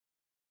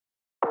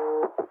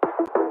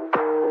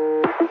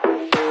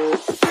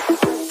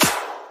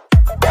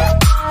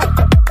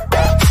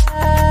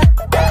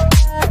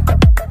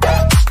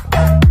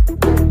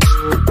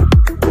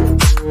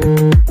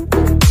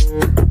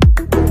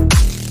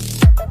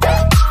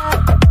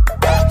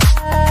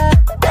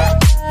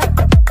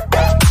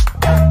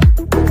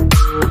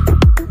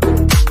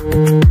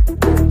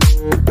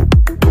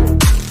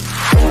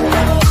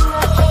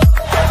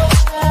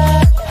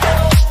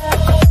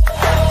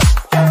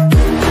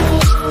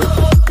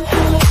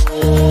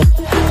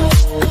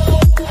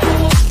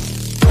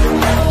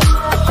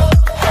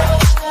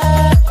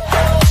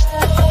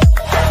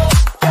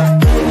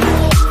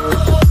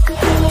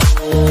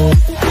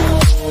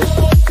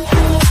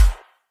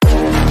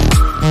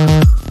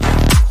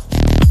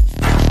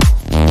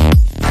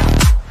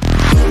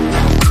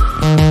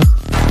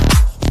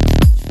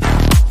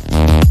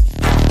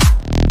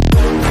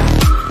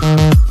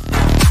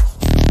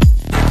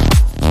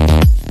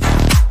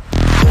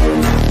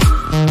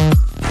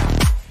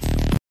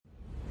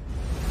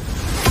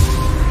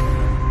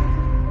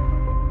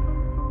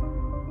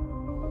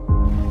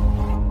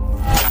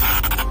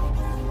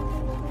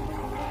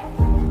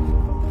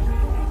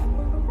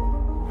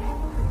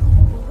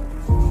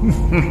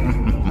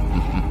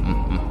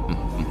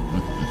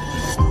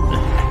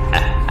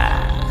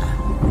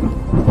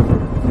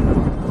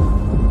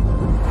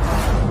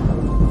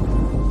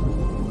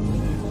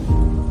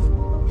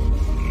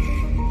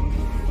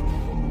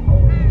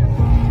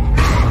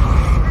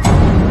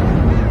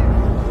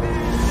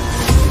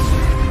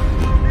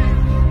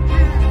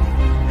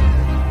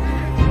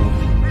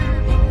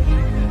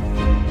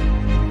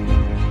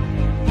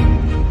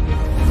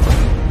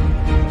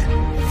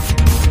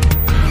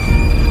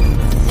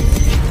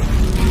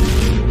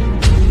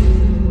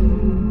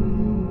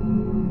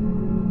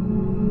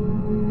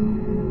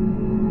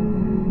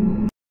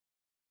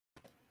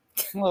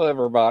Hello,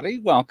 everybody.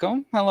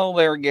 Welcome. Hello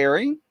there,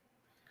 Gary.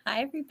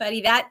 Hi,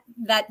 everybody. That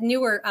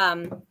newer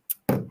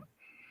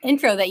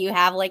intro that you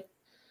have, like,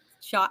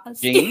 shot.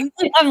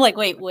 I'm like,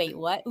 wait,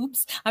 what?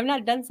 Oops, I'm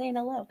not done saying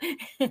hello.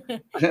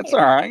 That's all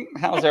right.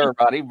 How's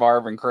everybody?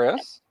 Barb and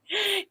Chris.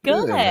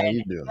 Good. How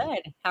you doing?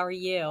 Good. How are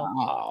you?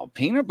 Oh,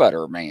 Peanut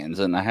Butter Man's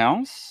in the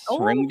house. Oh,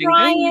 Ring ding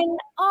Brian. ding.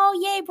 Oh,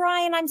 yay,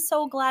 Brian. I'm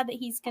so glad that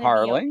he's going to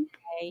be Harley.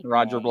 Okay.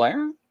 Roger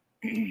Blair.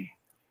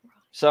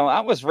 So I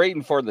was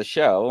reading for the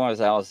show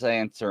as I was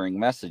answering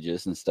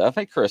messages and stuff.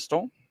 Hey,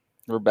 Crystal,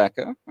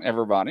 Rebecca,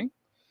 everybody.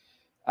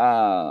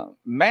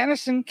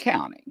 Madison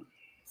County,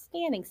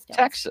 Standing still.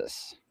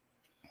 Texas.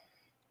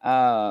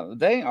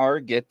 They are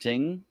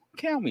getting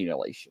cow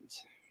mutilations.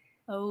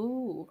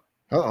 Oh.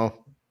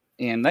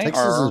 And they've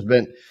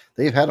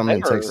had them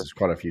in Texas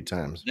quite a few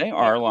times. They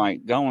are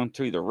like going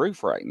through the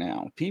roof right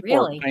now. People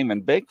are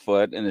claiming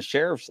Bigfoot, and the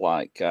sheriff's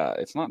like,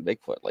 it's not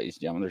Bigfoot, ladies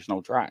and gentlemen. There's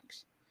no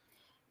tracks.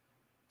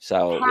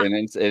 So,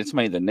 and it's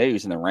made the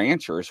news, and the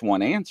ranchers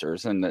want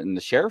answers, and the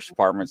sheriff's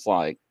department's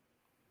like,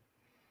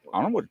 I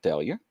don't know what to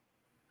tell you.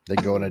 They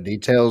go into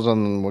details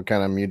on what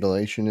kind of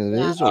mutilation it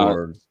is,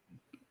 or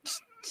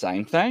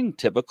same thing,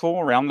 typical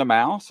around the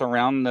mouth,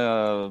 around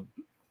the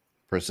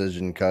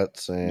precision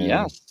cuts,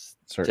 and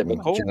certain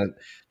typical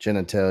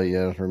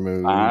genitalia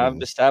removed, 5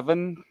 to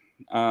 7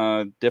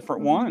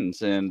 different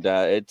ones, and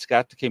it's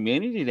got the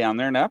community down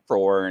there in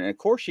uproar, and of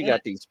course you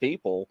got these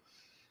people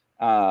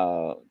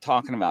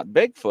talking about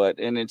Bigfoot,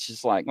 and it's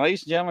just like,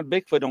 ladies and gentlemen,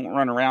 Bigfoot don't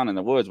run around in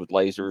the woods with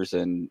lasers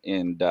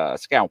and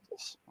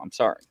scalpels. I'm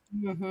sorry.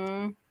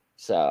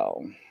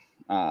 So,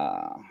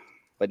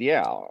 but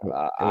yeah,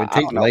 it would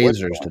take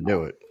lasers to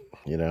do it,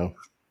 you know.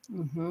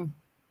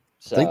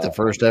 So, I think the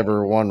first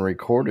ever one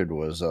recorded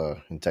was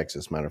in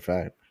Texas, matter of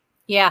fact.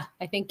 Yeah,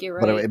 I think you're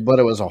right. But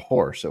it was a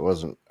horse. It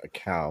wasn't a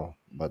cow,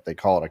 but they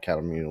call it a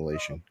cattle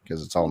mutilation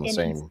because it's all in the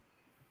same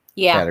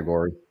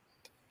category.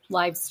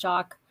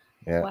 Livestock.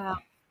 Yeah. Wow.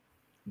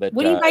 But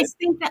what do you guys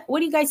think what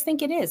do you guys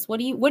think it is?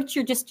 What's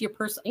your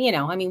person, you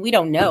know, I mean, we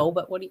don't know,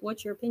 but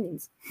what's your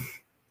opinions?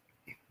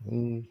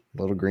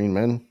 Little green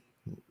men.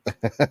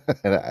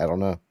 I don't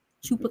know.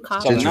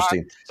 Chupacabra. So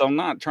interesting. I'm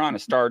not trying to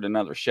start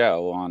another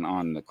show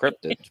on the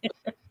cryptid.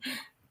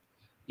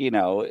 You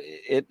know,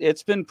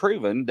 it's been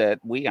proven that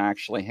we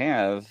actually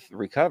have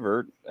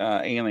recovered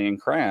alien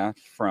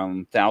craft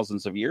from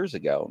thousands of years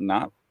ago,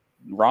 not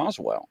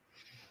Roswell.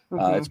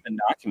 It's been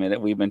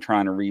documented. We've been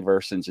trying to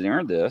reverse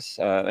engineer this.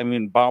 I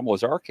mean, Bob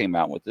Lazar came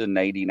out with it in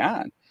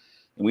 '89, and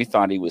we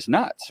thought he was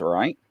nuts,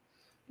 right?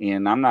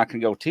 And I'm not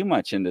going to go too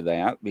much into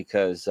that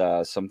because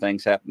some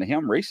things happened to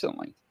him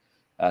recently.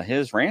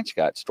 His ranch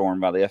got stormed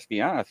by the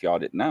FBI, if y'all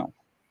didn't know.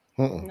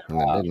 I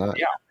did not.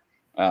 Yeah.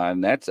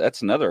 And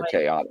that's another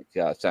chaotic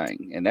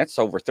thing. And that's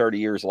over 30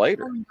 years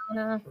later.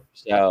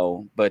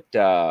 So, but,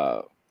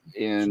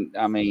 and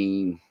I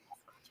mean,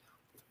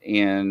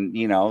 and,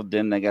 you know,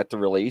 then they got the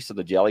release of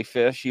the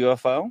jellyfish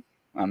UFO.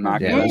 I'm not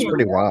going to. That's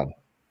pretty wild.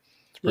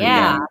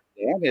 That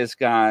has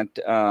got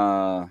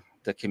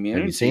the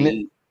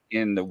community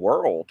in the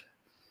world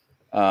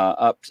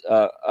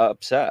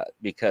upset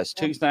because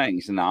two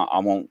things, and I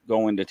won't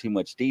go into too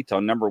much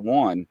detail. Number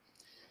one,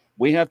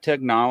 we have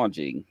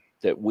technology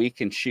that we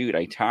can shoot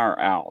a tire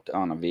out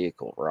on a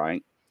vehicle,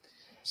 right?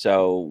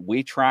 So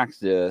we track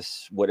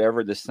this,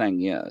 whatever this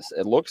thing is.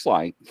 It looks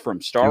like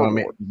from Star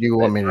Wars. Do you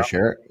want me to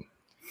share it?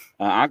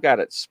 I've got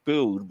it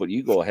spooled, but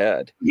you go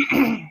ahead.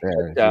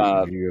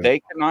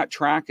 They cannot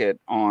track it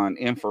on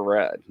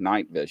infrared,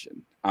 night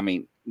vision. I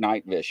mean,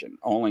 night vision,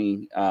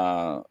 only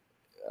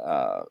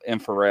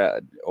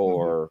infrared,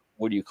 or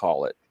what do you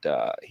call it?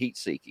 Heat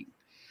seeking.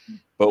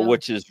 But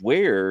which is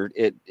weird,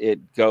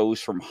 it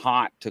goes from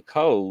hot to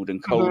cold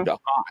and cold to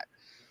hot.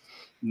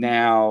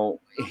 Now,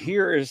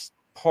 here is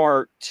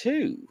part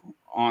 2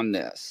 on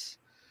this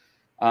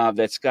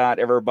that's got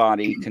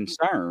everybody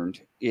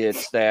concerned.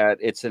 It's that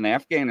it's in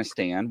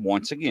Afghanistan,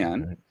 once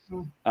again,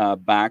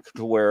 back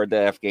to where the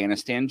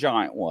Afghanistan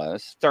giant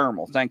was.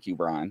 Thermal. Thank you,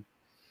 Brian.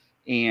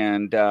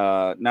 And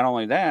not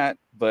only that,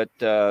 but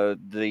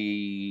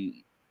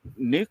the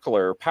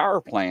nuclear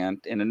power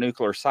plant in the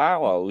nuclear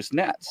silos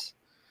nets.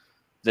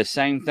 The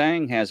same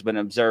thing has been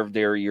observed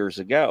there years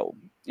ago.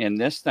 And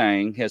this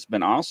thing has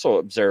been also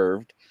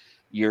observed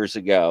years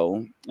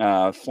ago,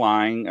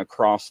 flying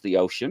across the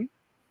ocean,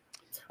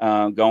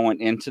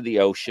 going into the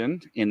ocean.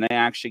 And they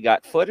actually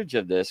got footage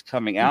of this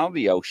coming out of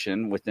the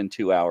ocean within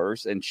 2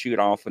 hours and shoot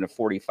off in a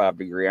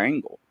 45-degree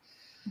angle.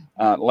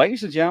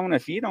 Ladies and gentlemen,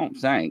 if you don't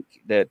think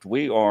that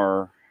we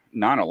are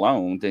not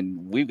alone,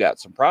 then we've got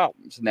some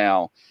problems.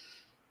 Now,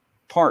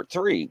 part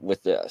 3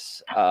 with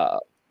this,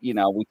 you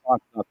know, we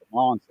talked about the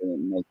monster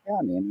in May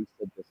County, and we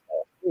said this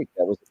last week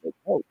that was a big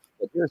hoax.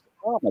 But here's the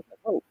problem with the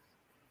hoax.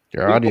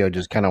 Your audio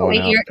just kind of went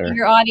out there.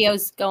 Your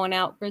audio's going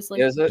out, Grizzly.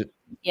 Is it?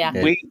 Yeah.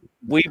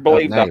 We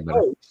believe the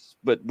hoax,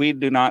 but we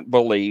do not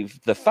believe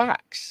the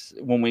facts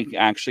when we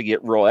actually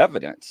get real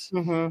evidence.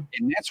 And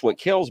that's what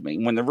kills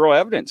me. When the real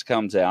evidence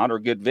comes out or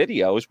good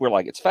videos, we're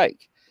like, it's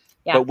fake.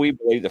 Yeah. But we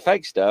believe the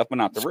fake stuff, but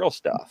not the real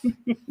stuff.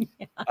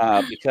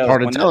 Because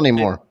hard to tell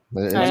anymore.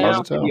 When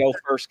this video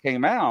first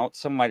came out,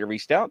 somebody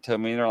reached out to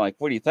me and they're like,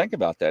 "What do you think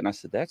about that?" And I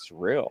said, "That's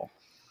real."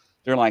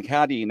 They're like,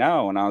 "How do you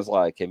know?" And I was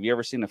like, "Have you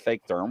ever seen a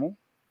fake thermal?"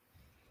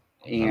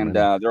 And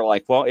they're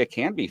like, "Well, it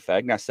can be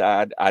fake." And I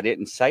said, I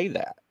didn't say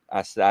that.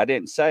 I said, I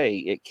didn't say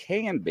it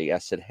can be. I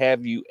said,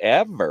 have you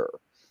ever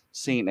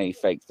seen a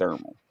fake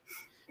thermal?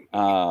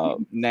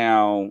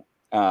 Now,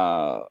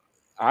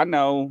 I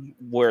know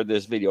where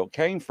this video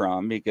came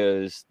from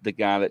because the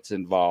guy that's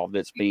involved,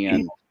 that's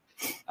being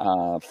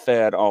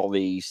fed all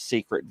these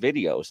secret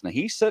videos. Now,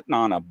 he's sitting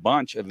on a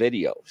bunch of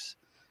videos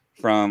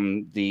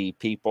from the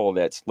people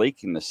that's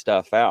leaking the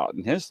stuff out,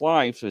 and his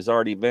life has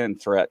already been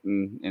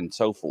threatened and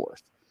so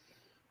forth.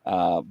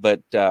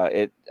 But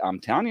I'm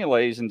telling you,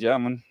 ladies and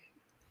gentlemen,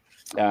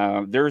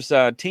 there's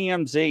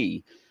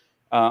TMZ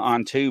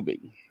on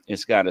Tubi.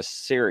 It's got a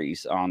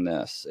series on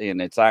this,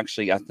 and it's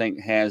actually, I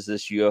think, has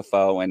this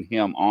UFO and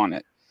him on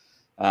it.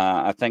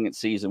 I think it's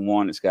season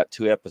 1. It's got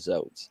 2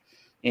 episodes.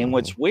 And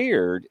what's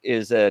weird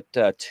is that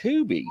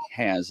Tubi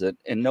has it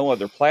and no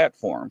other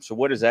platform. So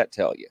what does that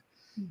tell you?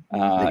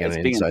 It's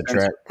being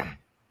censored.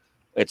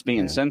 It's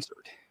being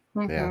censored.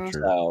 Yeah,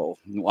 true. So,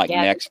 like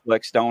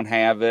Netflix don't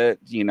have it,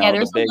 you know,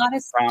 there's the big a lot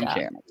of crime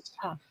channels.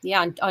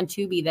 Yeah, on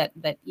Tubi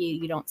that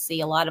you don't see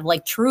a lot of,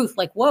 like, truth.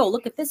 Like, whoa,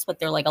 look at this! What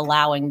they're like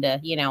allowing to,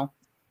 you know,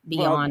 be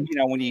on. You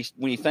know, when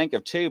you think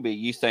of Tubi,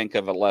 you think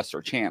of a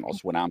lesser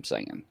channels. What I'm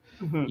saying,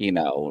 you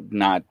know,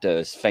 not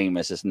as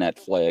famous as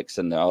Netflix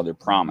and the other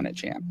prominent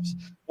channels.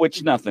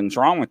 Which nothing's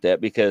wrong with that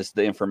because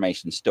the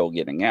information's still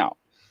getting out.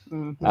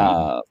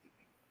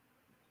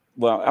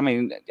 Well, I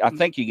mean, I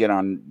think you get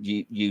on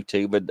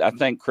YouTube, but I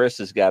think Chris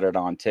has got it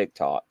on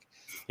TikTok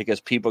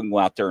because people can go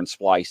out there and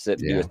splice it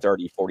and do a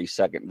 30,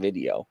 40-second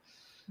video.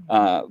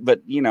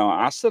 But, you know,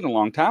 I said a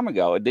long time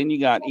ago, and then you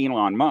got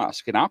Elon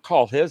Musk, and I'll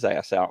call his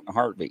ass out in a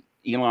heartbeat.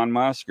 Elon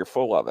Musk, you're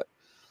full of it.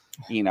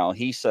 You know,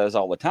 he says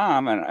all the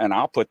time, and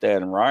I'll put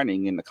that in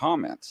writing in the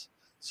comments.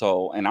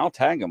 So, and I'll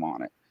tag him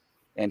on it.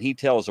 And he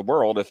tells the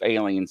world if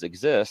aliens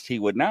exist, he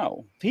would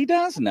know. He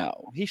does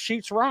know. He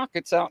shoots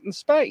rockets out in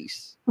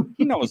space.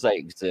 He knows they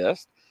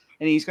exist.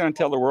 And he's going to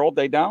tell the world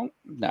they don't?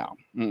 No.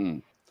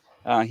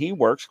 He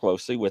works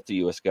closely with the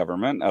U.S.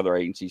 government and other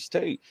agencies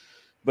too.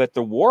 But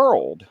the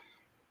world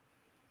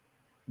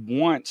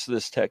wants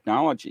this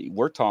technology.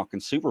 We're talking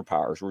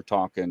superpowers. We're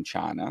talking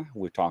China.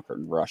 We're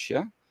talking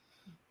Russia.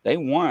 They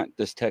want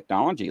this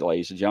technology,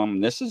 ladies and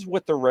gentlemen. This is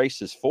what the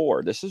race is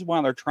for. This is why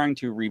they're trying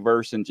to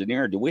reverse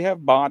engineer. Do we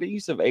have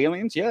bodies of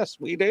aliens? Yes,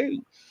 we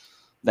do.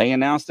 They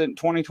announced it in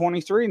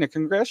 2023 in the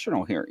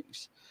congressional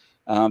hearings.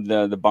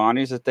 The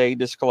bodies that they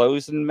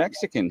disclosed in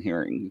Mexican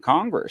hearing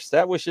Congress,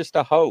 that was just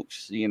a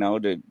hoax. You know,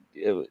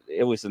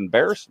 it was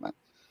embarrassment.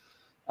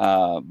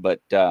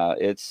 But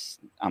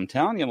I'm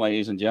telling you,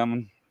 ladies and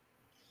gentlemen,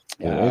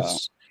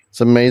 it's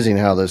amazing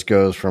how this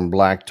goes from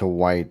black to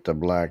white to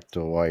black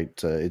to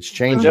white. It's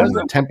changing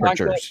the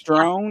temperatures. Like that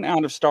drone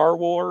out of Star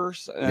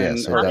Wars, and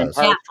yes, it does.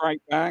 Empire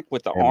Strike Back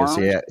with the arms.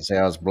 See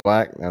how it's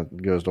black, now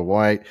it goes to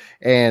white,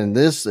 and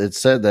it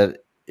said that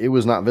it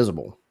was not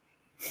visible,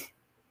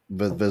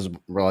 but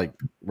visible like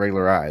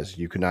regular eyes.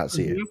 You could not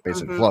see it.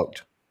 Basically,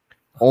 cloaked.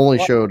 Only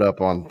showed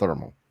up on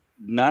thermal.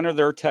 None of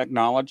their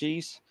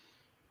technologies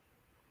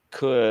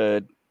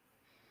could.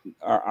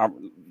 Let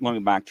me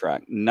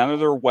backtrack. None of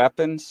their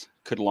weapons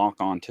could lock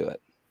onto it.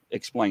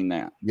 Explain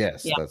that.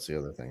 Yes, that's the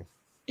other thing.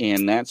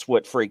 And that's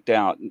what freaked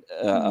out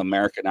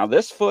America. Now,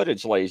 this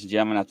footage, ladies and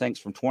gentlemen, I think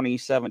is from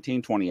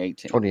 2017,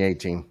 2018.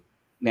 2018.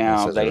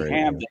 Now, they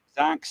have the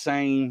exact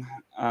same,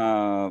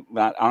 I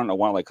don't know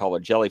why they call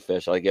it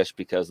jellyfish, I guess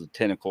because of the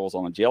tentacles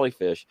on the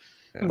jellyfish,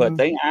 but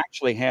they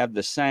actually have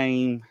the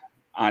same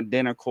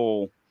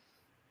identical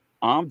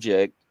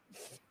object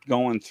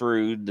going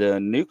through the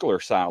nuclear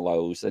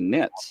silos and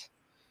nits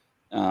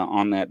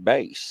on that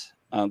base,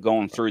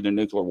 going through the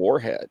nuclear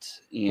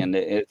warheads, and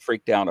it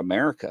freaked out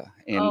America,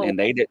 and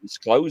they didn't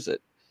disclose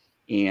it.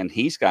 And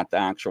he's got the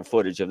actual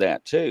footage of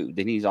that too.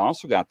 Then he's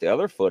also got the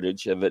other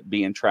footage of it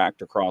being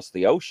tracked across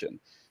the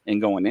ocean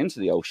and going into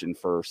the ocean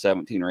for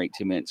 17 or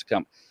 18 minutes.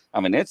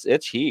 I mean,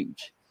 it's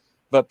huge,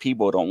 but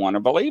people don't want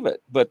to believe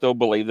it, but they'll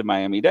believe the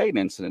Miami-Dade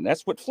incident.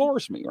 That's what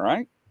floors me,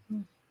 right?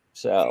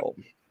 So.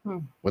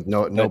 With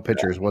no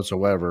pictures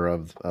whatsoever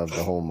of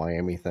the whole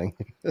Miami thing.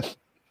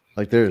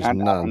 Like there's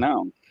none.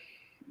 No.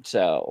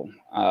 So,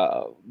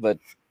 but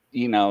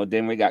you know,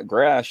 then we got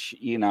Gresh,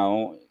 you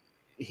know,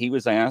 he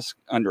was asked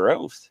under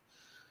oath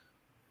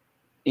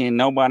and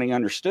nobody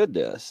understood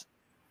this.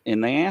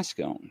 And they asked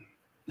him,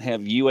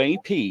 have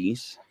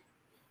UAPs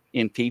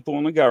and people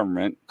in the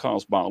government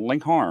caused bodily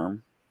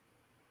harm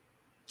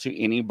to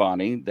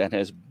anybody that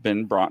has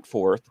been brought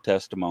forth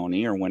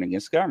testimony or went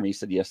against government? He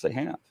said, yes, they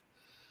have.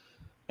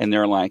 And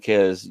they're like,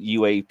 has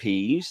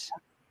UAPs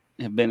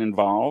have been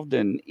involved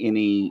in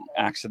any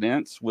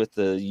accidents with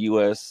the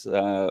U.S.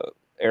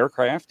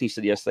 Aircraft? He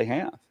said, yes, they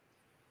have.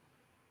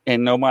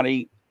 And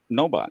nobody,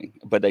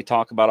 but they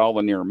talk about all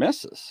the near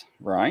misses,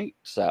 right?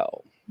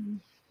 So,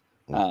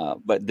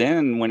 But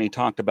then when he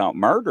talked about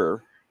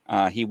murder,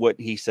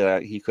 he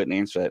said he couldn't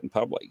answer that in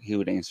public. He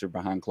would answer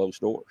behind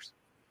closed doors.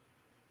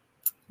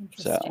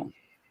 So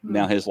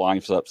now his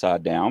life's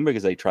upside down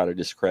because they try to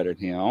discredit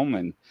him,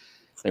 and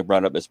they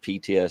brought up his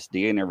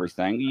PTSD and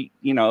everything.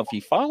 You know, if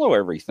you follow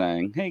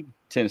everything, hey,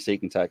 Tennessee,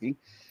 Kentucky,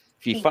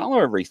 if you follow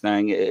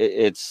everything,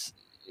 it's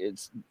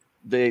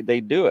they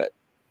do it,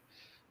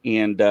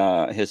 and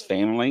his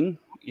family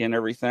and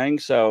everything.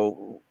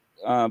 So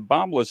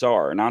Bob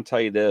Lazar, and I'll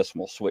tell you this, and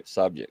we'll switch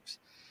subjects.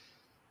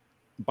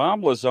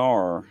 Bob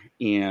Lazar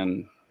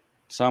and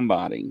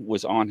somebody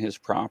was on his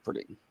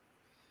property,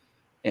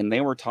 and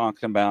they were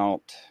talking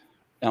about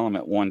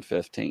element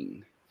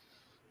 115,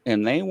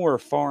 and they were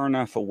far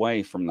enough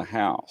away from the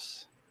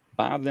house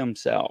by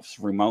themselves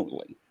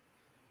remotely.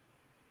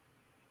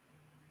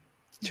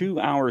 2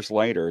 hours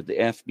later, the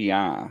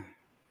FBI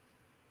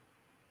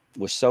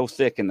was so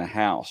thick in the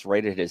house,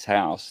 raided his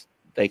house,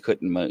 they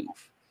couldn't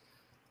move.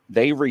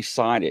 They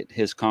recited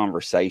his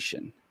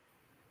conversation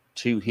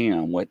to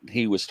him, what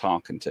he was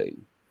talking to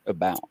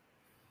about.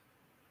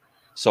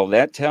 So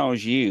that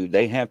tells you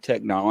they have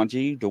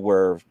technology to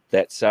where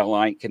that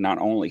satellite can not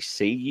only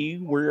see you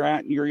where you're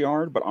at in your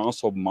yard, but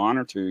also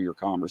monitor your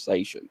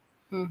conversation.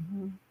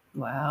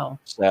 Wow.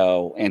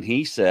 So, and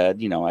he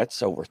said, you know,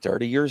 that's over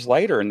 30 years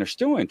later and they're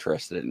still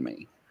interested in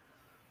me.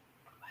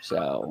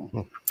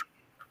 So,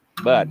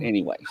 but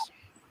anyways,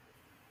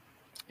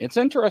 it's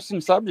an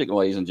interesting subject,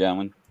 ladies and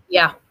gentlemen.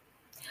 Yeah.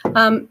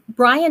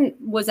 Brian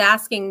was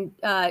asking,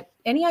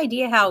 any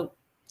idea how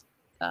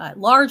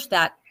large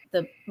that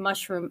the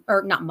mushroom,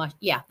 or not mush?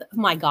 Yeah.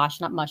 My gosh,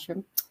 not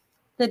mushroom.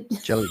 The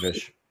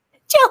jellyfish.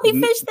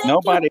 Jellyfish.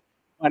 Nobody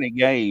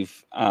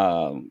gave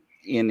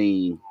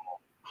any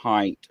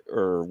height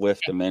or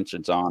width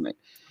dimensions on it.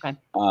 Okay.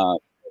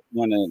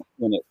 When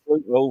it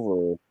flew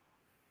over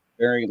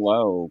very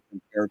low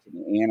compared to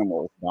the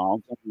animals,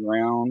 dogs on the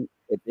ground,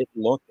 it didn't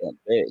look that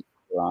big,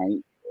 right?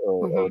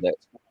 Or that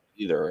small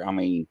either. I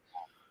mean,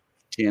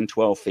 10,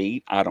 12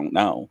 feet, I don't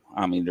know.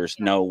 I mean, there's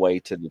no way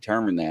to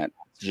determine that.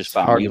 Just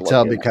it's hard to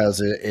tell because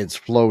it's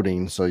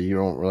floating, so you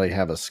don't really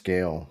have a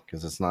scale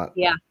because it's not.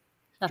 Yeah.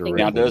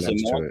 Now, does the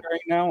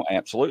military know?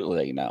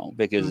 Absolutely, they know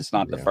because it's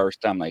not the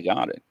first time they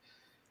got it.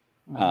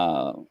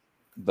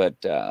 But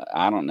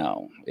I don't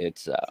know.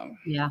 It's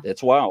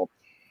it's wild,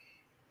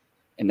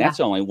 and that's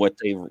only what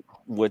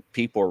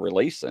people are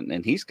releasing.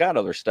 And he's got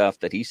other stuff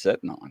that he's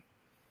sitting on.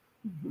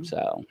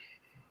 So,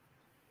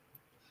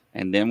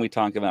 and then we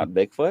talk about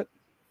Bigfoot.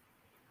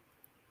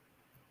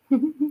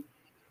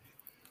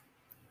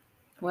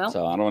 Well,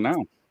 so I don't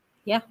know.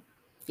 Yeah.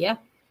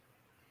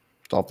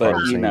 It's all part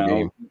of the same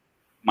game.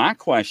 My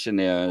question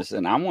is,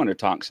 and I want to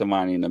talk to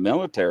somebody in the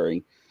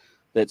military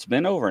that's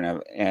been over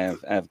in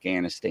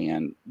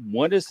Afghanistan.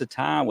 What is the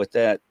tie with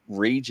that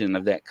region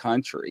of that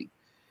country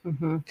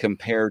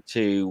compared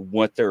to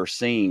what they're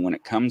seeing when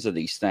it comes to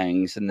these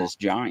things and this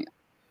giant?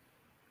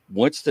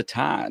 What's the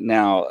tie?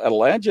 Now,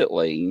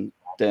 allegedly,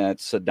 that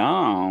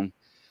Saddam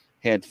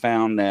had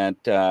found that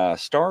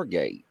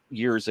Stargate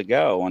years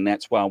ago, and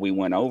that's why we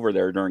went over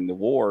there during the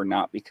war,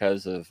 not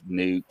because of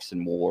nukes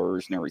and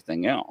wars and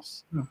everything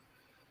else.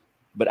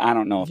 But I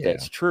don't know if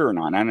that's true or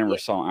not. I never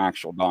saw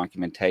actual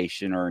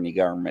documentation or any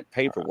government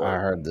paperwork. I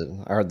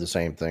heard the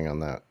same thing on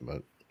that,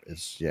 but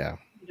it's You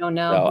don't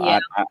know.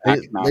 So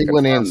they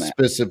went in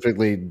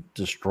specifically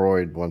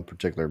destroyed one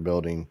particular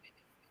building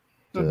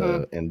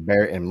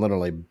and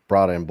literally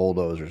brought in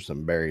bulldozers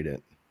and buried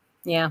it.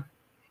 Yeah.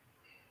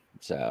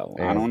 So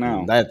I don't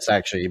know. That's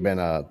actually been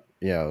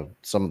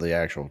some of the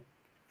actual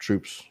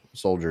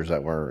soldiers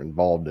that were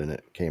involved in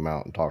it came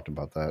out and talked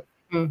about that.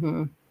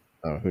 Who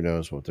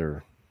knows what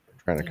they're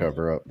trying to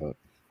cover up,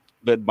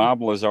 but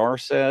Bob Lazar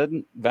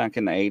said back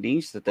in the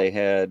 80s that they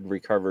had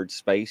recovered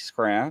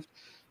spacecraft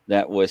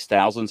that was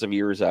thousands of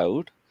years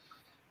old.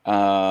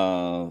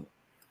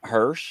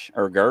 Hirsch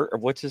or Gert, or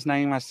what's his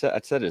name? I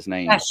said his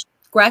name.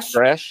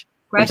 Gresh.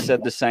 He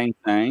said the same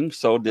thing.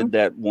 So did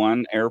that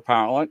one air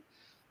pilot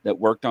that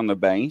worked on the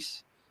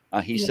base.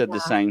 He said the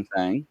same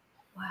thing.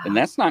 Wow. And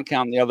that's not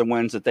counting the other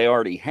ones that they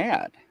already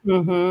had.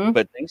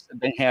 But they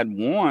said they had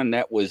one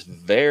that was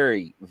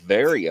very,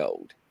 very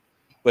old.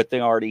 But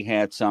they already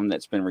had some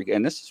that's been,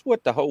 and this is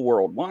what the whole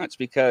world wants,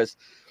 because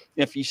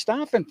if you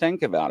stop and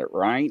think about it,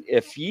 right?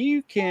 If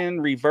you can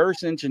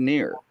reverse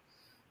engineer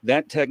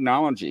that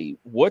technology,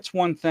 what's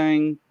one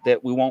thing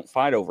that we won't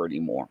fight over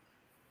anymore?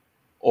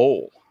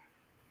 Oil.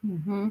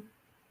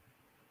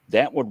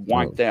 That would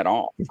wipe that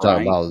off. You're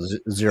talking about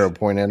 0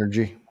 point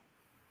energy.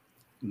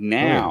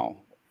 Now,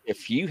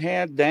 if you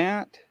had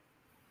that,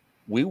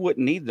 we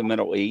wouldn't need the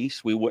Middle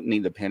East. We wouldn't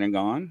need the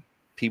Pentagon.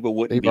 People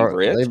wouldn't be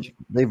rich.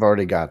 They've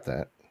already got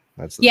that.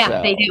 That's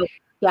they do.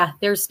 Yeah,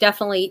 there's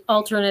definitely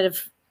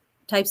alternative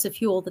types of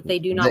fuel that they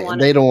do not want.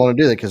 They don't want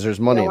to do that because there's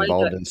money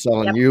involved in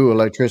selling you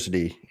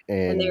electricity,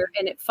 and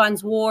it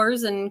funds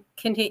wars and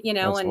continue.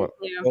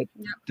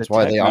 That's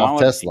why they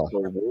off Tesla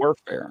for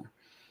warfare,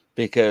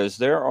 because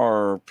there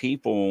are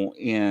people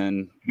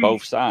in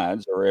both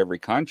sides or every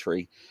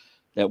country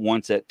that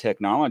wants that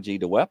technology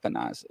to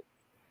weaponize it.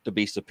 to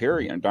be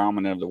superior and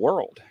dominant of the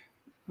world.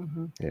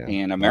 Yeah.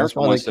 And America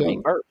wants to be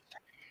first.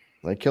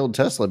 They killed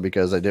Tesla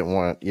because they didn't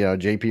want, you know,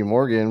 JP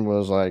Morgan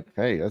was like,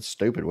 hey, that's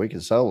stupid. We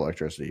can sell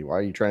electricity. Why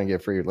are you trying to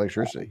get free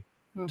electricity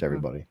to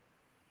everybody?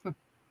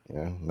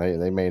 Yeah,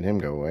 they made him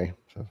go away.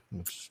 So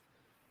it's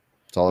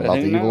all about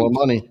the evil of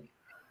money.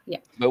 Yeah.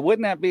 But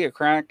wouldn't that be a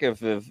crack if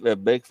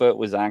Bigfoot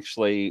was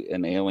actually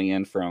an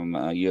alien from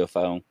a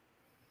UFO?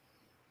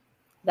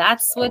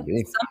 That's what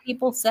some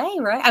people say,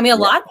 right? I mean, a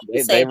lot of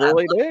people say they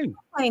really do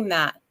claim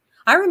that.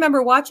 I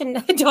remember watching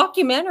a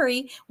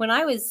documentary when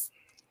I was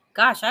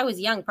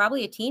young,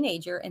 probably a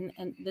teenager, and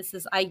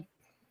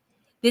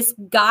this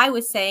guy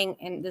was saying,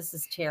 and this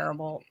is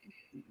terrible.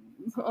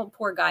 Oh,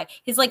 poor guy.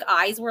 His like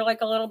eyes were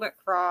like a little bit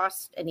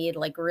crossed, and he had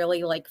like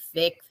really like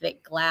thick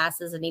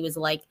glasses, and he was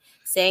like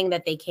saying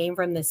that they came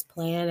from this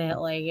planet,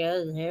 like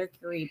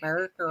Mercury,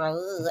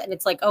 and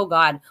it's like, oh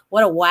God,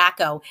 what a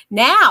wacko.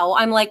 Now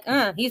I'm like,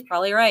 he's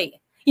probably right.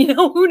 You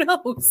know, who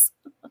knows?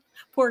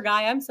 Poor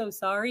guy. I'm so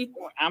sorry.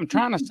 I'm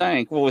trying to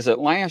think. What was it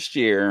last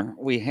year?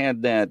 We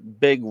had that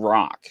big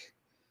rock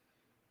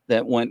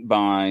that went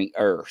by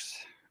Earth.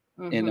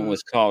 And it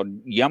was called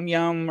Yum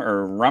Yum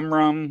or Rum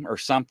Rum or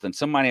something.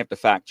 Somebody have to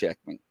fact check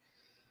me.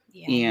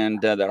 Yeah.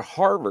 And that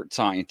Harvard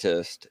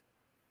scientist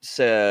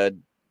said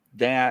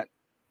that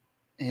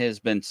has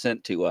been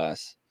sent to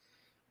us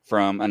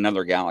from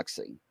another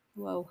galaxy.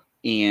 Whoa.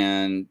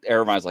 And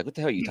everybody's like, what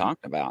the hell are you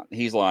talking about?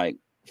 He's like,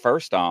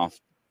 first off,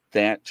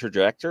 that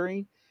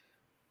trajectory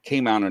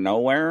came out of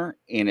nowhere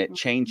and it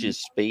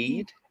changes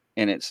speed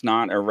and it's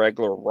not a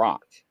regular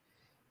rock.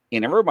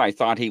 And everybody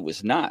thought he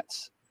was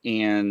nuts.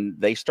 And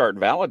they start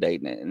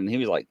validating it. And he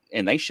was like,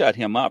 and they shut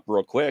him up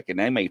real quick and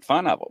they made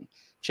fun of him.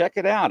 Check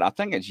it out. I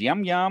think it's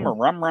Yum Yum or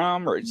Rum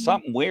Rum or it's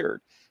something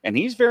weird. And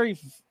he's very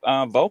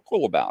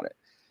vocal about it.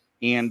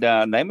 And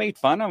they made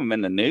fun of him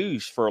in the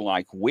news for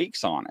like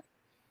weeks on it.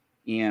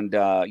 And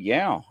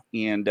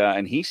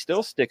and he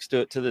still sticks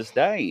to it to this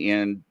day.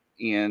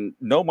 And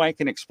nobody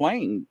can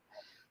explain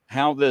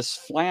how this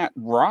flat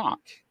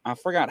rock, I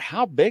forgot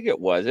how big it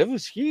was. It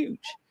was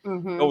huge.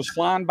 It was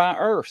flying by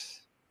Earth.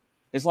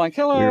 It's like,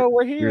 hello,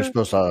 we're here. You're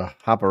supposed to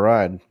hop a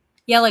ride.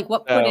 Yeah, like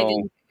what put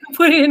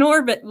it in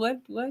orbit? What?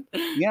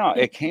 Yeah,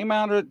 it came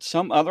out of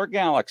some other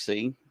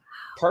galaxy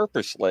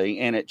purposely,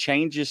 and it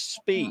changes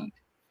speed.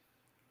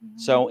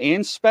 So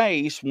in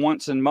space,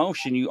 once in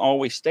motion, you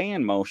always stay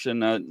in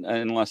motion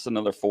unless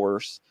another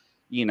force,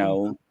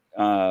 hits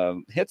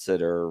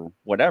it or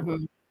whatever.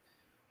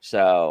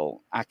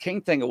 So I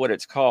can't think of what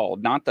it's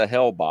called. Not the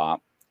Hell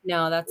Bop.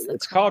 No,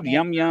 it's called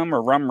Yum Yum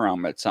or Rum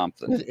Rum. It's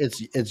something.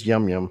 It's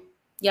Yum Yum.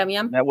 Yum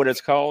Yum. Is that what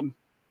it's called? I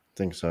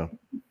think so.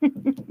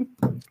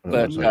 But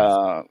I don't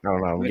know.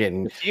 I'm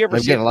getting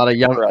a lot of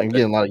yum. I'm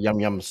getting a lot of Yum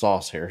Yum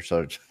sauce here.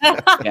 So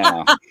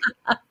yeah.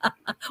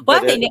 Why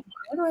are they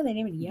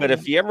naming it Yum? But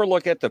if you ever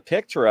look at the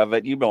picture of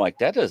it, you'd be like,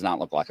 that does not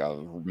look like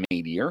a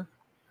meteor.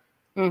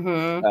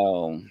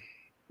 So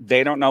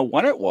they don't know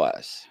what it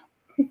was.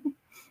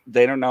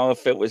 They don't know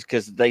if it was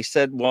because they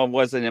said, well, it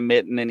wasn't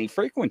emitting any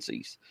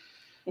frequencies.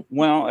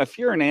 Well, if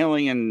you're an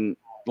alien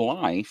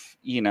life,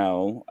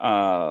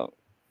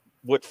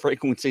 what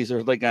frequencies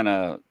are they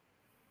gonna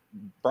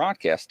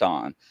broadcast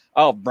on?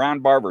 Oh, Brown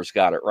Barber's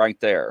got it right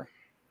there.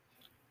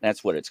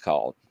 That's what it's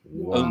called.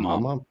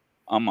 Wow.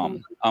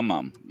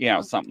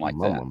 Yeah, something like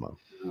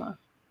that.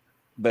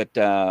 But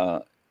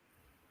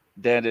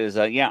that is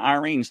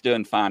Irene's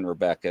doing fine,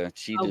 Rebecca.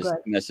 She just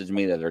messaged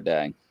me the other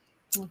day.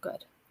 Oh,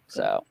 good.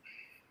 So,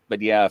 but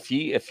yeah,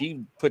 if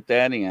you put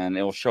that in,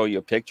 it'll show you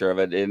a picture of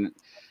it,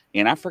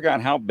 and I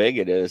forgot how big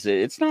it is.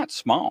 It's not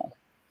small.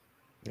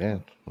 Yeah,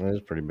 it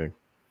is pretty big.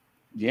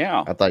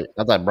 Yeah, I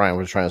thought Brian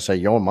was trying to say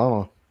your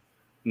mama.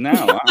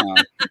 No.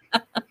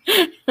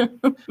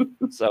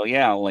 So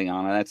yeah,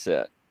 Leona, that's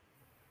it.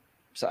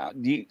 So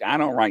I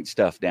don't write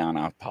stuff down.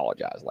 I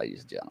apologize,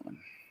 ladies and gentlemen.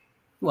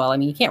 Well, I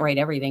mean, you can't write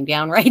everything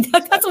down, right?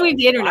 That's what we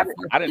the internet.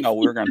 I didn't know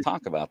we were going to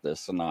talk about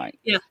this tonight.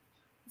 Yeah.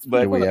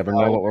 But do we ever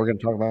know what we're going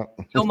to talk about?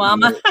 Yo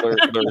mama.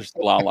 There's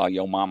la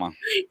yo mama.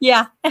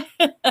 Yeah.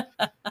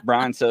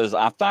 Brian says,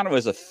 I thought it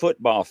was a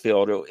football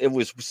field. It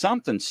was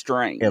something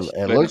strange.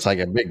 It looks like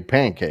a big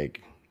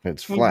pancake.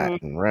 It's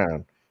flat and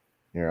round.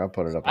 Here, I'll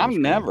put it up. I've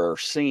never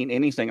seen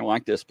anything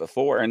like this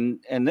before. And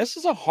this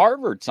is a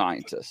Harvard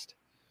scientist.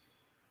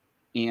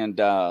 And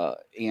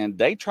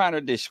they try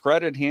to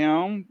discredit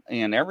him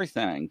and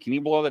everything. Can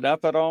you blow that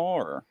up at all?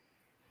 Or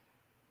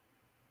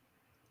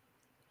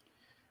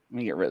let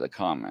me get rid of the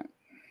comment.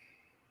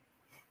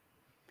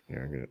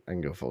 Yeah, I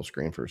can go full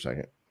screen for a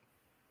second.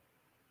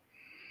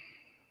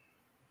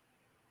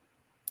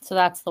 So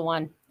that's the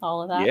one.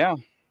 All of that. Yeah.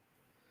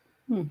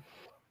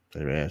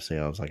 Yeah, see,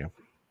 I was like,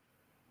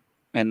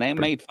 and they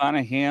made fun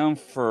of him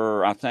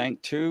for, I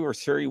think, 2 or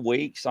 3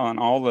 weeks on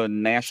all the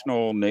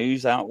national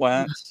news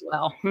outlets.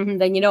 Well,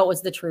 then you know it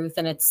was the truth,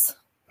 and it's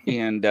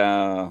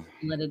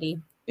validity.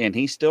 And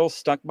he still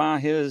stuck by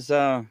his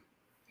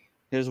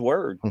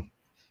word.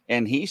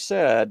 And he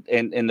said,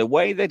 and the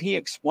way that he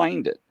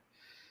explained it,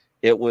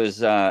 it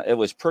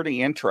was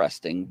pretty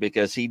interesting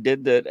because he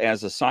did that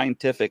as a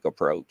scientific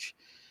approach.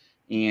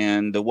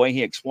 And the way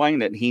he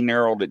explained it, he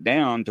narrowed it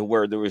down to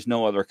where there was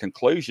no other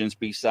conclusions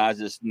besides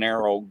this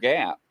narrow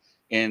gap.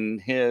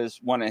 And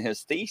one of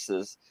his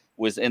theses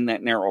was in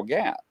that narrow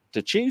gap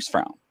to choose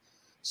from.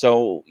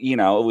 So, it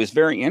was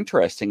very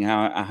interesting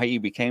how he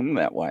became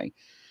that way.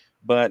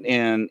 But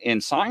in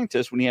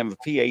scientists, when you have a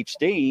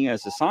PhD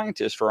as a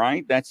scientist,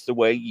 right, that's the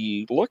way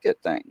you look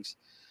at things.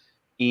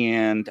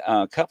 And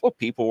a couple of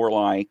people were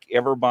like,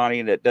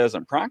 everybody that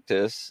doesn't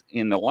practice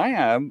in the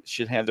lab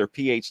should have their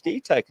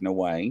PhD taken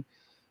away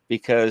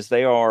because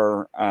they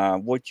are,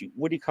 what do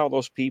you call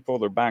those people?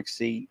 They're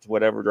backseat,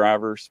 whatever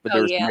drivers, but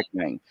there's a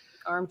nickname.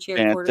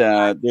 Armchair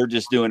that they're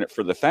just doing it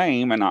for the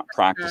fame and not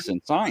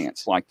practicing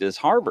science like this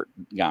Harvard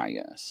guy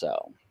is.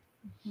 So,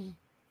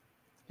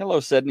 hello,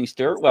 Sydney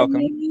Stewart.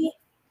 Welcome.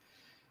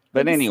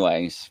 But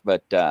anyways,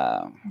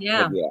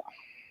 yeah.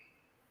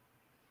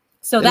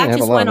 So that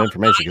just went on.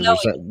 Information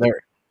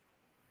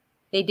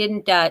they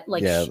didn't try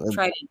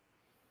to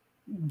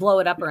blow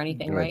it up or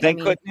anything, right? They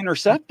couldn't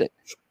intercept it.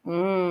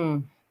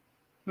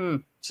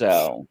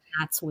 So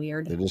that's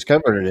weird. They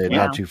discovered it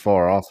not too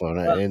far off on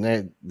it,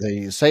 and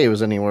they say it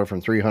was anywhere from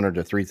 300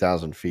 to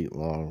 3,000 feet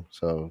long.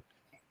 So,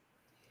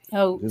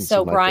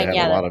 Brian,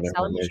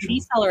 the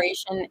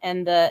deceleration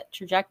and the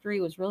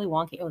trajectory was really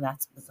wonky. Oh,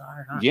 that's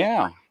bizarre, huh?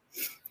 Yeah.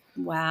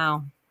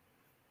 Wow.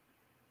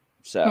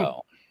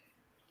 So.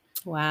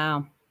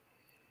 Wow.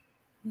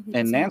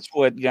 And that's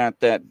what got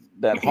that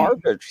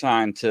Harvard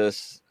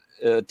scientist's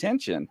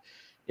attention,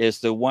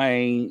 is the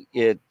way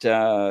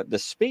the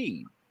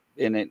speed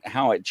and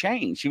how it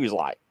changed. He was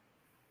like,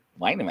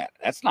 wait a minute,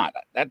 that's not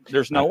that.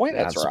 There's no way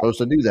that's right. Supposed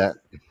to do that.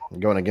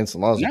 Going against the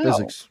laws of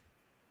physics.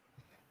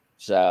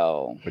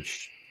 So,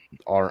 which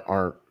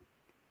aren't.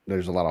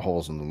 There's a lot of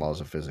holes in the laws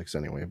of physics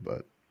anyway,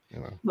 but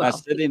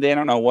they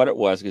don't know what it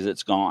was because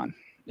it's gone,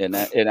 and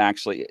it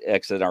actually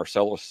exited our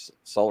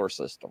solar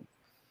system.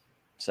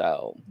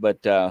 So, but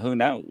who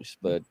knows?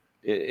 But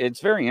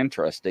it's very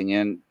interesting,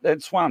 and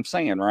that's what I'm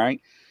saying,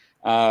 right?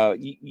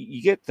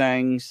 You get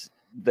things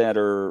that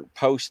are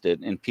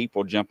posted and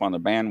people jump on the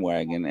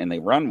bandwagon and they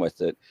run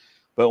with it.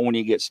 But when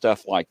you get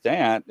stuff like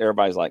that,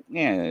 everybody's like,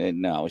 yeah,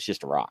 no, it's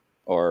just a rock,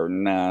 or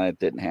no, it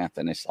didn't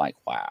happen. It's like,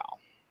 wow.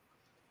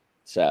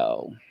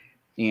 So,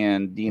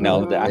 and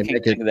I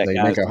can't think of that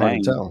guy's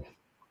name.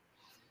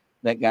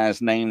 That guy's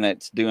name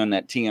that's doing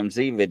that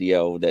TMZ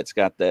video that's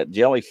got that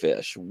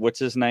jellyfish. What's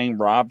his name?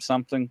 Rob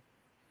something?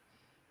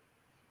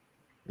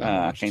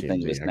 I can't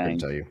think of his name. I can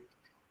tell you.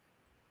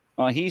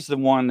 Well, he's the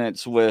one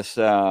that's with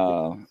with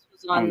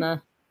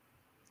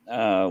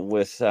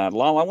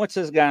Lala. What's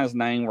this guy's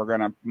name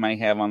we're may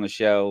have on the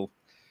show?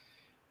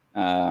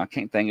 I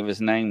can't think of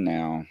his name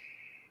now.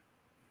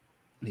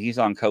 He's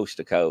on Coast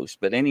to Coast.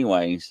 But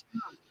anyways,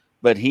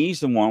 he's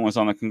the one was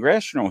on a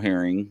congressional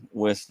hearing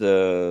with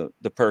the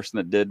person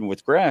that did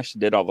with Gresh,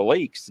 did all the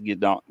leaks.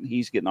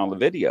 He's getting all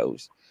the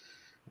videos.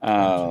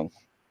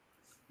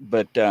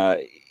 But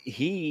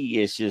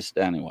he is just,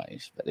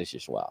 anyways, but it's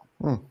just wild.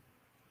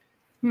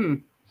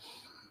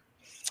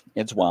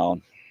 It's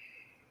wild.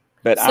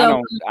 But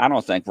I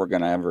don't think we're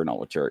going to ever know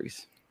the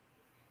truth.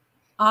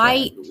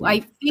 I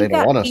think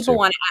that people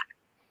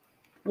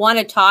want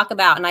to talk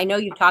about, and I know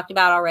you've talked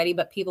about already,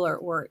 but people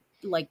were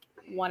like,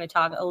 want to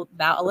talk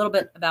about a little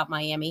bit about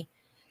Miami,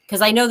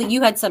 because I know that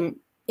you had some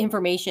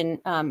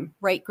information,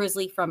 right,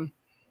 Grizzly, from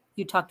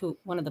you talked to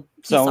one of the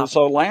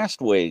so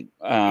last week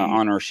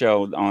on our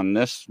show, on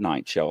this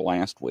night show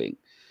last week,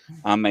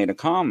 I made a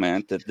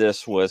comment that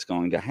this was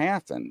going to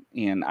happen,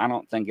 and I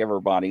don't think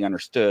everybody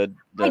understood.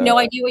 I had no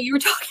idea what you were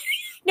talking.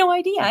 No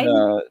idea.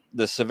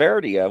 The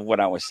severity of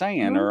what I was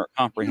saying, or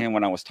comprehend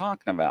what I was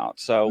talking about.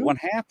 So what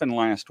happened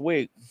last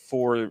week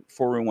before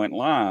we went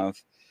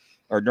live,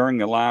 or during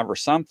the live or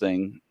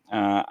something,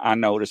 I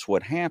noticed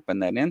what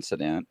happened, that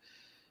incident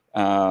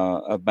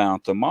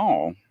about the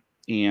mall.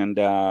 And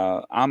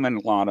I'm in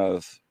a lot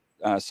of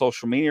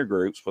social media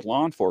groups with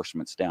law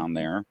enforcement down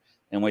there,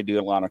 and we do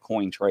a lot of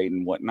coin trade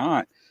and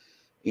whatnot.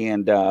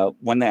 And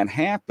when that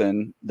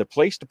happened, the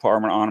police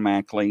department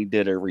automatically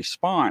did a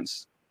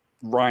response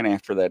right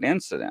after that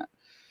incident.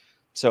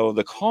 So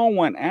the call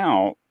went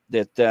out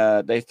that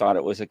they thought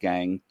it was a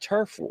gang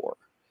turf war,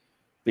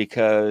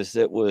 because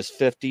it was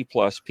 50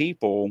 plus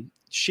people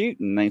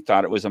shooting. They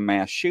thought it was a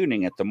mass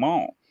shooting at the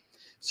mall.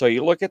 So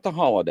you look at the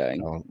holiday,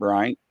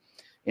 right?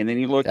 And then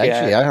you look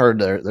I heard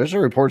there's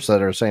reports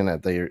that are saying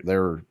that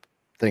they're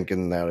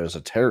thinking that it was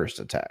a terrorist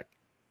attack.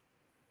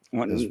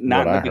 Well,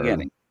 not in the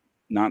beginning.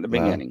 Not in the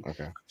beginning.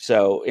 Okay.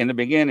 So in the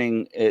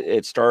beginning,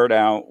 it started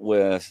out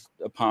with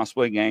a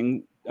possibly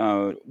gang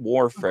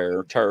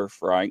warfare, turf,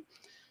 right?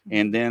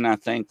 And then I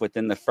think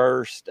within the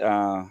first,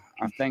 I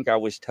think I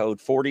was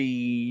told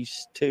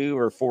 42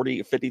 or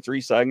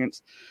 53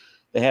 seconds,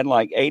 they had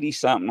like 80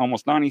 something,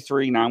 almost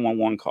 93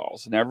 911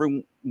 calls. And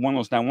every one of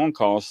those 911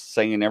 calls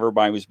saying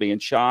everybody was being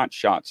shot,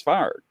 shots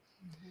fired.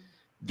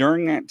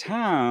 During that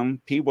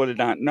time, people did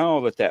not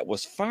know that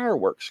was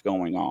fireworks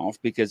going off,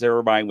 because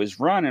everybody was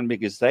running,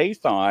 because they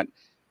thought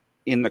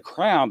in the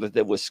crowd that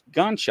there was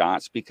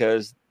gunshots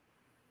because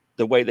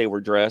the way they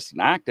were dressed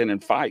and acting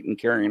and fighting,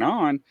 carrying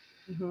on,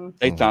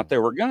 they thought they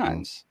were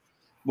guns.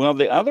 Well,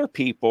 the other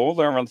people,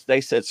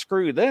 they said,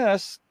 screw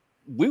this.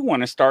 We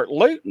want to start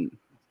looting.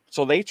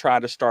 So they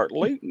tried to start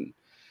looting.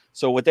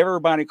 So with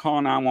everybody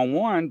calling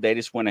 911, they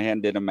just went ahead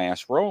and did a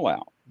mass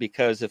rollout,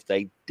 because if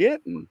they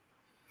didn't,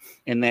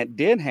 and that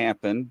did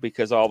happen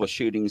because all the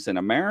shootings in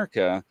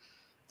America,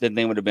 then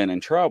they would have been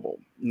in trouble.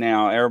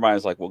 Now,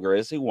 everybody's like, well,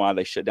 Grizzly, why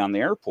they shut down the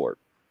airport?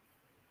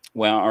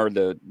 Well, or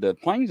the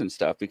planes and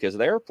stuff, because of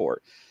the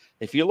airport.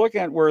 If you look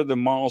at where the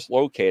mall's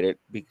located,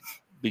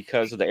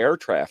 because of the air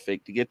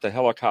traffic, to get the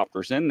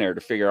helicopters in there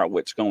to figure out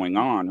what's going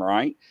on,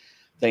 right?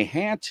 They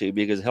had to,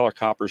 because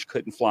helicopters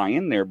couldn't fly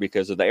in there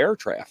because of the air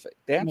traffic.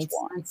 That's Makes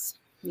why. sense.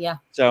 Yeah.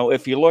 So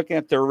if you look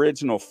at the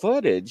original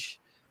footage,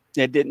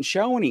 it didn't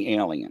show any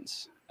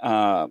aliens.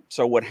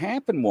 So what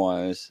happened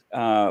was,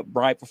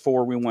 right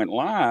before we went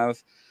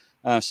live,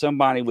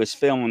 somebody was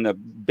filming a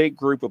big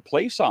group of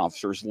police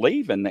officers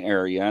leaving the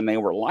area, and they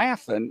were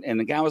laughing. And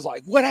the guy was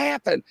like, "What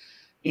happened?"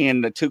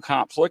 And the two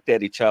cops looked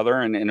at each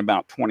other, and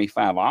about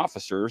 25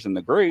 officers in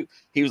the group,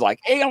 he was like,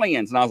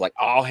 "Aliens." And I was like,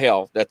 "Oh,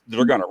 hell,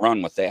 they're going to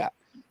run with that.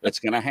 That's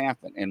going to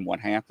happen." And what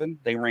happened?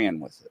 They ran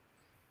with it.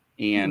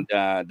 And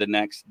the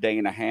next day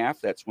and a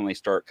half, that's when they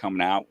start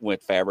coming out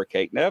with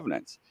fabricating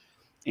evidence.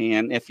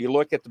 And if you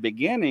look at the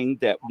beginning,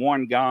 that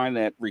one guy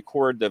that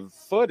recorded the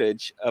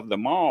footage of the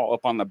mall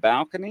up on the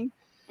balcony,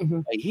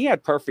 he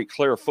had perfect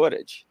clear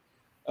footage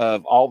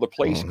of all the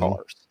police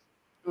cars.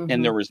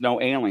 And there was no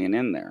alien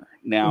in there.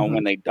 Now,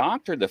 when they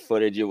doctored the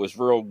footage, it was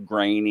real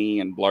grainy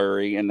and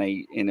blurry, and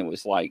it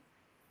was like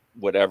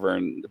whatever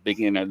in the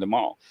beginning of the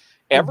mall.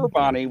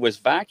 Everybody was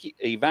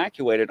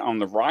evacuated on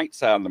the right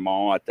side of the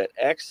mall at that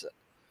exit,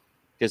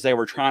 because they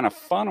were trying to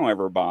funnel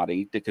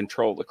everybody to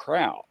control the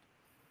crowd,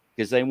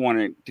 because they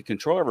wanted to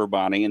control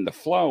everybody in the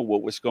flow,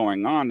 what was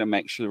going on, to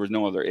make sure there was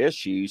no other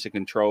issues, to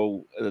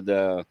control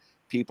the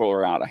people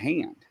are out of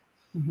hand.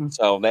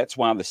 So that's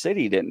why the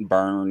city didn't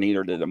burn,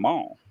 neither did the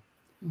mall.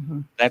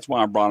 That's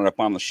why I brought it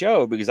up on the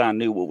show, because I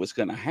knew what was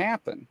going to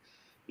happen.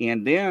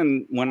 And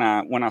then when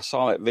I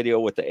saw that video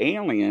with the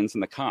aliens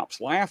and the cops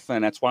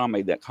laughing, that's why I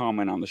made that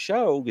comment on the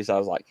show, because I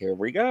was like, here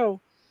we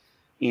go.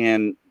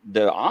 And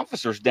the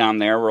officers down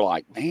there were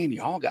like, man,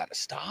 y'all got to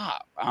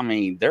stop. I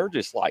mean, they're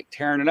just like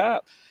tearing it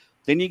up.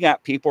 Then you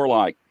got people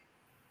like,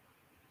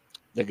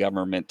 the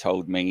government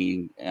told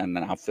me, and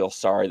I feel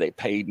sorry, they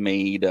paid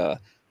me to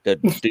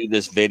do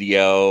this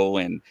video,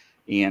 and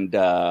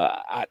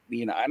I,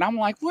 and I'm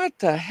like, what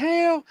the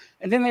hell?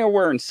 And then they were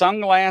wearing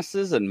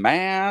sunglasses and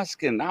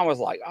masks, and I was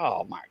like,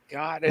 oh my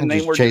God. And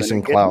they were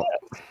chasing clout.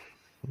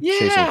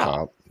 Chasing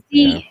clout.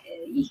 Yeah.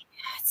 It's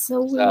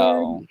so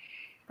weird.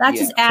 That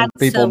just adds. Some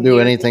people do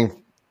anything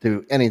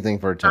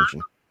for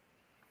attention.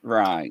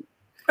 Right.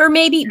 Or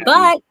maybe,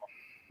 but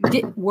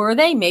were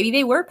they? Maybe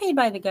they were paid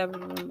by the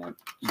government.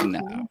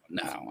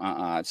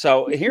 No.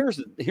 So here's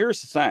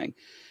the thing.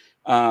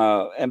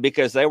 And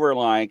because they were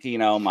like,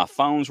 my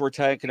phones were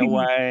taken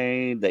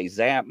away, they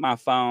zapped my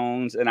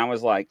phones. And I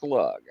was like,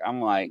 look,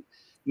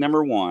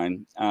 number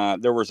one,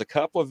 there was a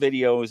couple of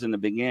videos in the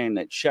beginning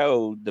that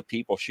showed the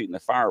people shooting the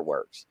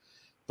fireworks,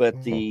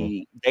 but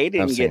they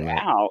didn't get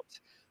out.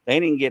 They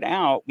didn't get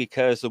out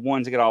because the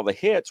ones that got all the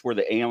hits were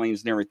the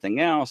aliens and everything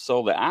else.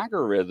 So the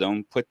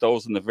algorithm put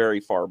those in the very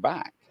far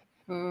back.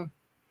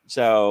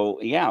 So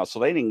so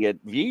they didn't get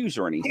views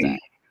or anything.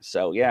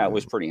 So it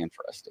was pretty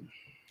interesting.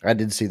 I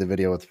did see the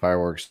video with the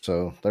fireworks.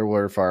 So there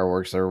were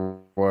fireworks. There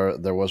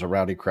was a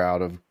rowdy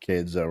crowd of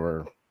kids that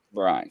were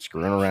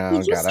screwing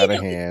around, got out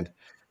of hand.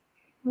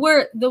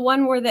 Where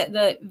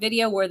the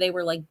video where they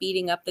were like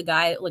beating up the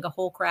guy, like a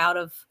whole crowd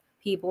of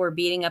people were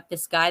beating up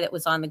this guy that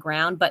was on the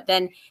ground, but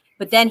then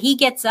he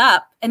gets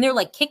up and they're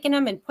like kicking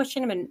him and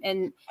pushing him, and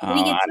then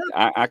he gets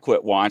up. I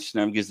quit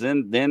watching them, because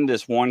then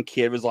this one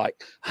kid was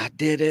like, I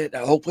did it,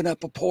 I opened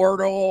up a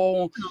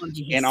portal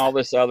and all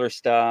this other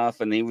stuff,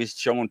 and he was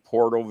showing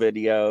portal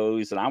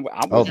videos, and I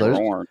was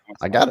roaring.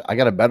 I got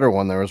a better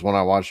one. There was one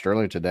I watched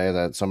earlier today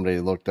that somebody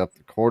looked up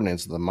the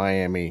coordinates of the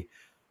Miami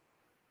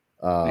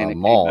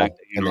mall,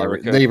 and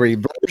they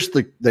reversed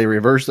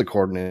the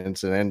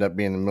coordinates and end up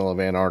being in the middle of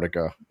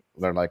Antarctica.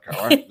 They're like,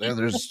 oh,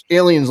 there's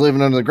aliens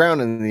living under the ground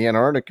in the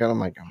Antarctica. I'm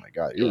like, oh my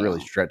God, you're really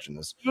stretching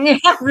this.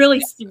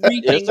 Really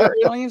reaching. Is there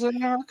aliens in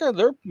Antarctica?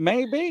 There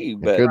may be,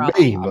 but it could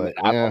be, but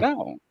I don't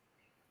know.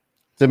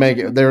 To make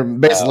it, they're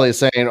basically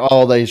saying,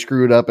 oh, they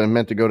screwed up and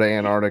meant to go to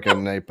Antarctica,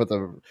 and they put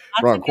the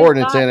wrong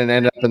coordinates in and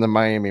end up in the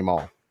Miami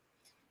mall.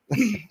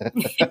 You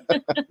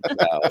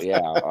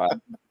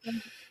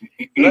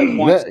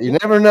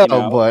never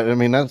know, but I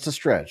mean, that's a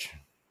stretch.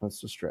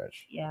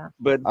 Yeah,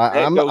 but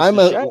I'm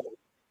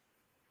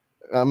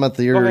a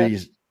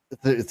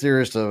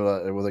theorist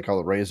of what they call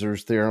the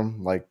Razor's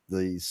theorem. Like,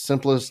 the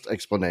simplest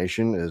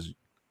explanation is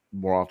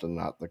more often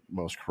not the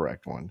most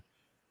correct one.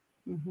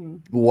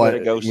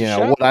 What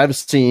I've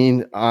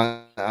seen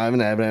I'm in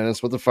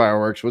evidence with the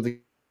fireworks, with the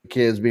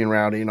kids being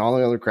rowdy and all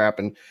the other crap,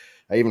 and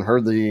I even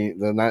heard some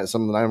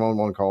of the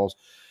 911 calls.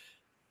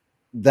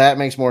 that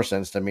makes more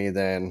sense to me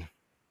than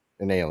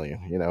an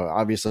alien. You know,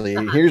 obviously,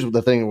 here's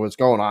the thing: what's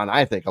going on.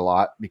 I think a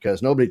lot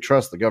because nobody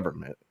trusts the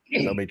government.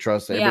 Nobody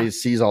trusts. Everybody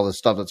sees all this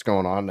stuff that's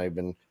going on. They've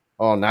been,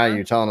 oh, now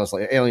you're telling us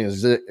like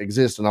aliens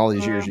exist, and all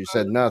these years you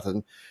said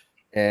nothing,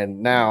 and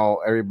now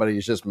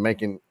everybody's just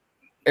making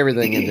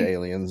everything into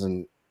aliens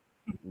and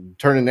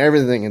turning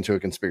everything into a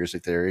conspiracy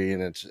theory,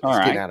 and it's all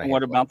right. getting out of hand.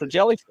 What about the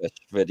jellyfish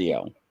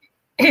video?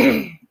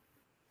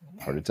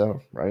 Hard to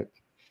tell, right?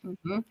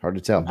 Hard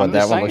to tell, but I'm that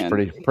just one looks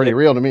saying, pretty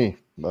real to me.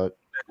 But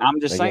I'm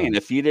just saying,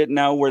 if you didn't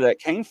know where that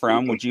came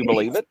from, would you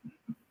believe it?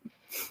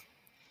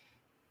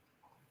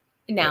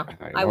 No,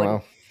 I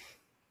wouldn't.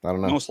 I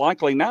don't know. Most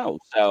likely no.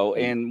 So,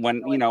 and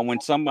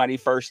when somebody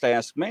first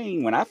asked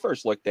me, when I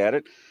first looked at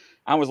it,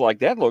 I was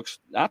like,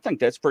 I think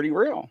that's pretty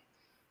real.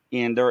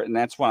 And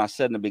that's why I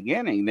said in the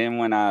beginning. Then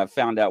when I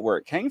found out where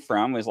it came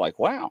from, it was like,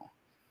 wow.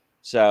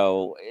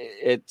 So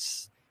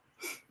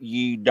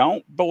you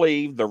don't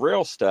believe the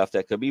real stuff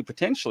that could be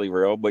potentially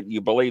real, but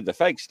you believe the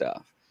fake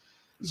stuff.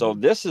 So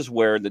this is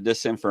where the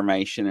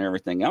disinformation and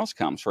everything else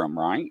comes from,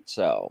 right?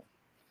 So,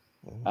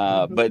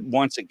 but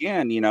once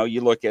again,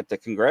 you look at the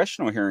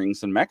congressional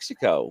hearings in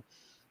Mexico,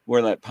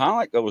 where that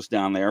pilot goes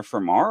down there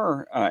from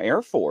our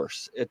Air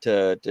Force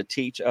to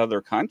teach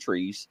other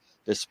countries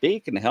to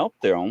speak and help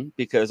them,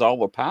 because all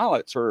the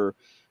pilots are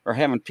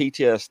having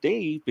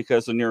PTSD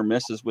because of near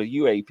misses with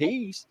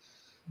UAPs.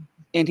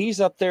 And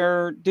he's up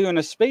there doing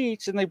a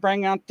speech, and they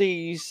bring out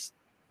these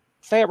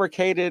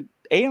fabricated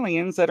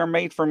aliens that are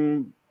made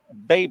from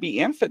baby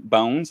infant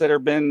bones that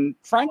have been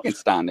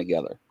Frankenstein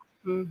together.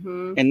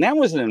 And that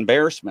was an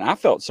embarrassment. I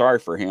felt sorry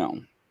for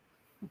him,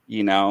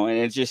 and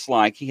it's just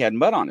like he had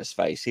mud on his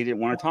face. He didn't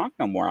want to talk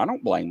no more. I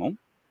don't blame him.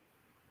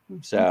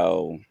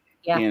 So,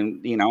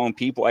 and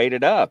people ate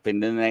it up.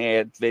 And then they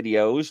had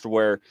videos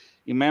where,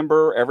 you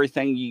remember,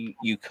 everything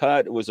you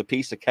cut was a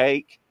piece of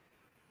cake.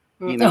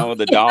 The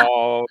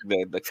dog,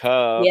 the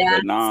cup,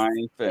 the knife.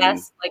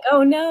 And, like,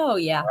 oh no,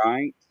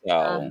 right.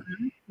 So,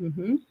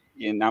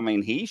 and I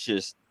mean, he's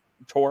just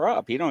tore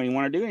up. He don't even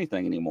want to do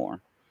anything anymore.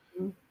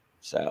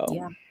 So,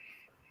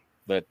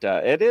 but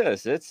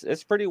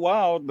it's pretty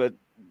wild. But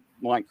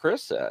like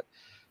Chris said,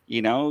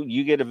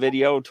 you get a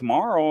video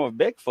tomorrow of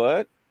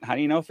Bigfoot. How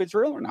do you know if it's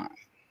real or not?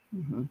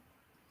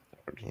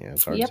 Yeah,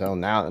 it's hard to tell.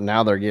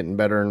 Now they're getting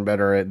better and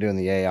better at doing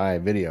the AI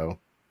video.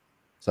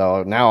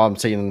 So now I'm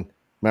seeing,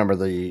 remember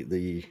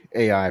the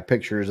AI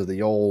pictures of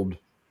the old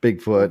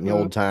Bigfoot and the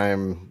old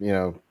time,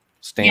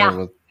 stand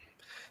with.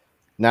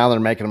 Now they're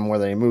making them where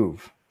they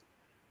move.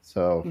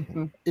 So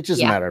it's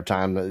just a matter of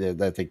time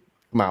that they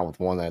come out with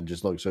one that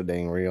just looks so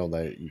dang real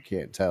that you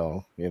can't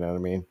tell. You know what I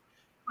mean?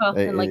 Well,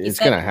 it's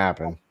going to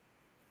happen.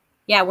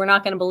 Yeah, we're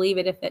not going to believe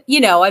it if it,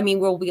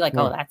 we'll be like,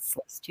 oh,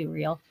 that's too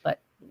real. But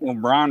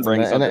Brian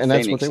brings up the and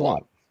that's what Phoenix they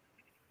want.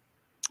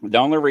 The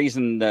only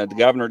reason the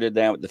governor did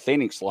that with the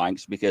Phoenix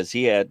lights, because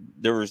he had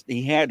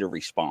to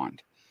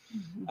respond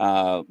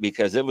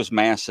because it was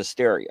mass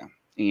hysteria,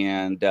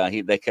 and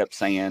they kept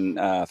saying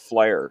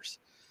flares,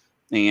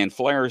 and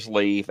flares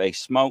leave a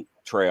smoke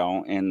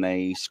trail and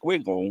they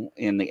squiggle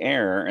in the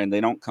air, and they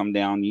don't come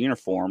down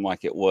uniform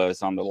like it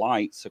was on the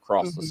lights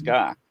across the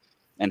sky,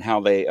 and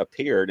how they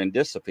appeared and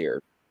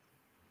disappeared,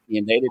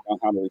 and they didn't know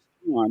how to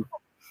respond.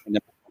 And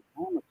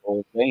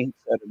they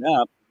set it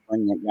up,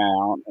 bring that guy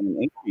out in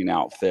an alien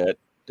outfit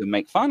to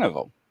make fun of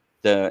him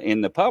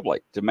in the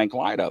public, to make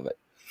light of it.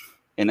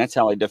 And that's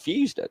how they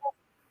diffused it.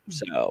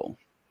 So,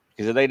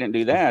 because if they didn't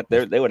do that,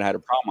 they would have had a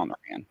problem on their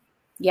hand.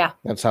 Yeah.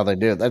 That's how they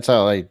do it. That's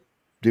how they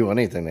do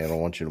anything they don't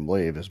want you to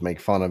believe, is make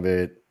fun of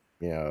it,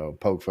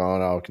 poke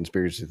fun out,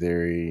 conspiracy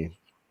theory,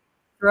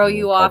 throw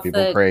you off,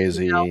 people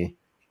crazy. And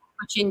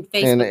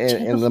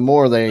the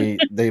more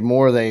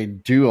they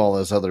do all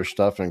this other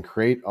stuff and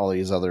create all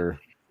these other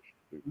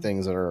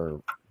things that are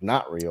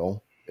not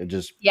real, it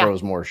just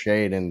throws more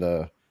shade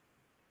into,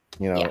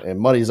 it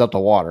muddies up the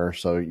water,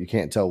 so you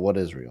can't tell what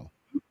is real.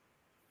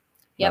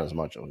 Not as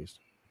much, at least.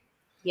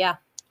 Yeah.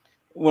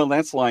 Well,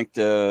 that's like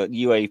the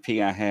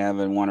UAP I have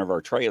in one of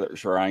our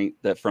trailers, right?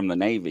 That from the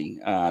Navy,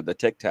 the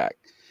Tic Tac.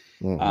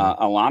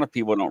 A lot of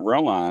people don't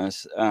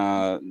realize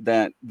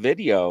that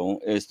video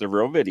is the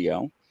real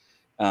video,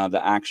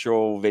 the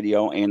actual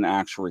video and the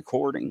actual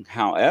recording.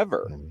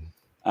 However,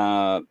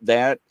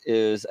 that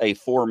is a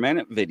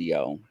 4-minute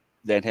video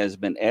that has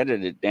been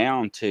edited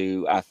down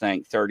to, I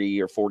think,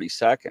 30 or 40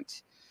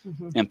 seconds.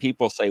 And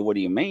people say, what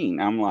do you mean?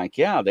 I'm like,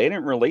 yeah, they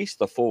didn't release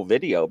the full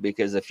video,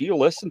 because if you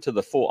listen to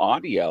the full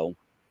audio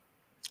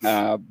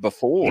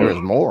before, there's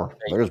more.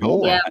 There's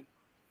more. Yeah.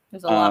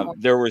 There's a lot more.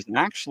 There was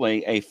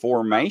actually a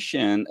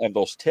formation of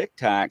those Tic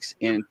Tacs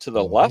to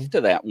the left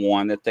of that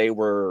one that they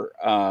were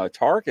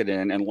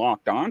targeting and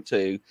locked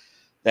onto,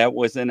 that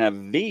was in a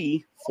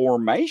V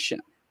formation,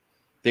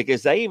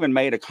 because they even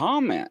made a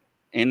comment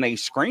and they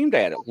screamed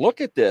at it. Look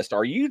at this.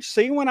 Are you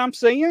seeing what I'm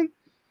seeing?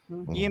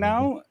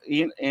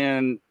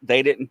 And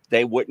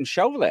they wouldn't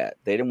show that.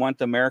 They didn't want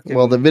the American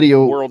the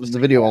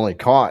video only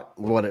caught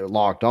what it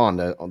locked on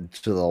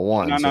to the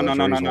one. No,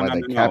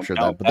 They captured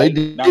that, but they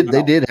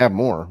did have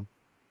more.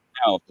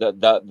 No,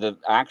 the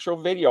actual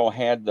video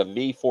had the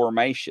V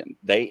formation.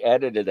 They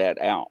edited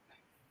that out.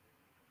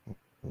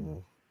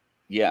 Mm.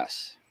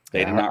 Yes,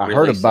 they Yeah, did not. I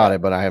heard about that.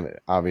 it, but I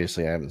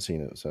haven't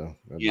seen it. So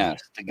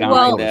Yes, the it'd be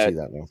guy cool to that see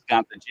that, though.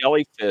 got the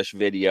jellyfish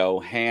video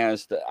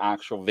has the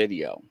actual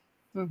video.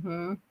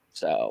 Mm-hmm.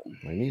 So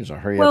We need to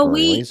hurry up Well, and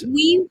release it.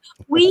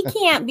 we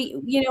can't be,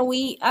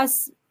 we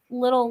us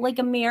little like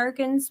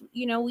Americans,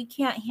 we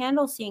can't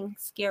handle seeing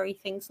scary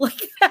things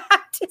like that.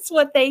 It's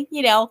what they,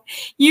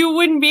 you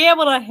wouldn't be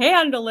able to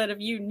handle it if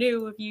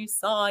you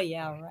saw.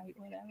 Yeah, right,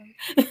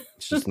 whatever.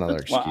 It's just another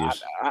excuse. Well,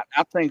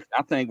 I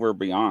think we're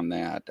beyond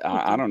that.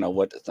 I don't know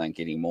what to think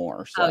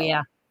anymore. So. Oh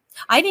yeah,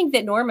 I think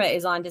that Norma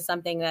is onto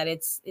something, that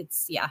it's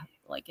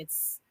like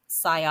it's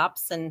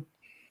psyops, and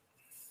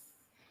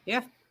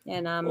yeah,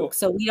 and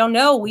so we don't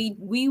know. We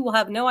will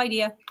have no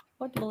idea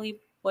what to believe,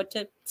 what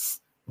to,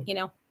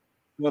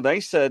 Well, they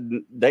said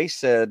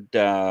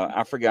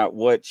I forgot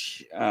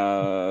which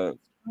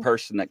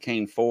person that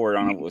came forward. I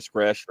don't know if it was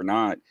Gresh or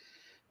not.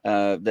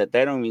 That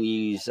they don't even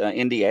use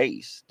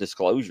NDAs,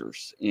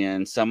 disclosures,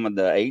 in some of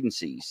the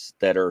agencies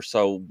that are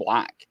so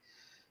black,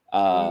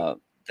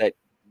 that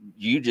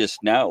you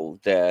just know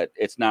that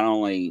it's not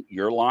only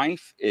your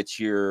life, it's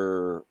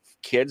your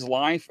kids'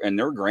 life and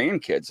their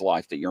grandkids'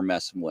 life that you're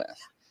messing with.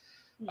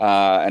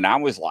 And I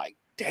was like,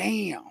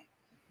 damn.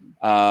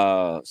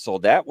 So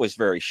that was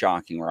very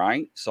shocking,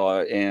 right?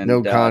 So, and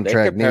no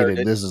contract needed.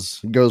 It,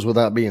 this goes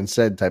without being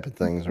said type of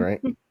things,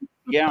 right?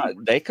 Yeah,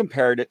 they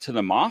compared it to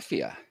the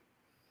mafia,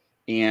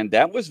 and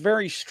that was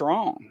very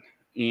strong.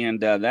 And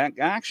that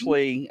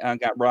actually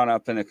got brought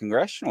up in the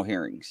congressional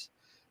hearings,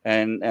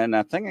 and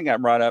I think it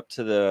got brought up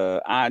to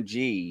the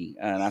IG,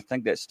 and I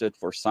think that stood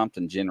for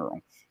something general,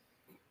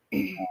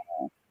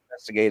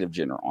 investigative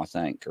general, I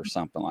think, or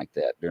something like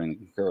that during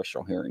the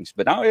congressional hearings.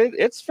 But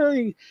it's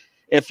very.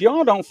 If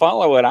y'all don't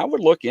follow it, I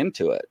would look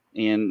into it.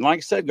 And like I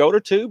said, go to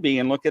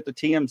Tubi and look at the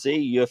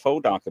TMZ UFO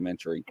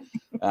documentary.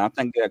 I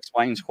think it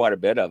explains quite a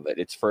bit of it.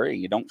 It's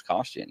free. It don't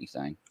cost you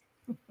anything.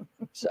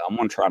 So I'm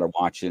going to try to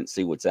watch it and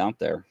see what's out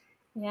there.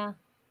 Yeah.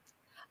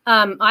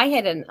 I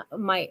had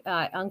my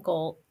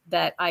uncle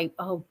that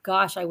oh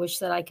gosh, I wish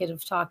that I could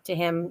have talked to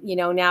him,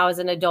 now as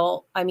an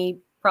adult. I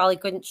mean, probably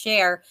couldn't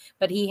share,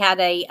 but he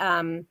had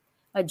a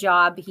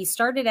job. He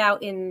started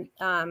out in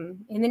the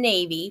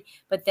Navy,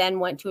 but then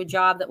went to a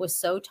job that was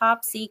so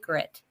top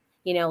secret,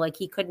 like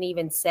he couldn't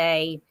even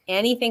say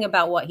anything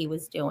about what he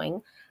was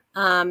doing.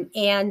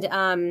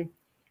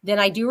 Then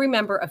I do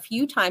remember a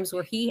few times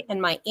where he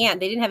and my aunt,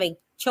 they didn't have any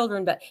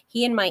children, but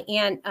he and my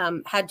aunt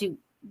had to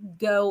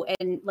go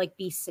and like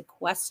be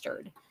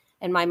sequestered.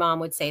 And my mom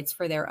would say it's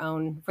for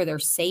their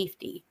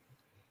safety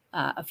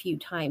a few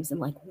times. I'm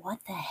like, what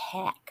the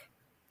heck?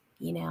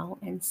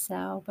 And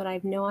so, but I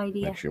have no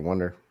idea. Makes you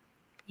wonder.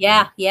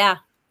 Yeah.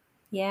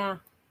 There's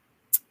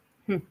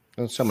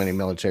so many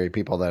military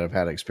people that have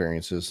had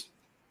experiences,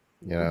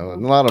 and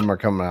a lot of them are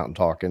coming out and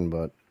talking,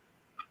 but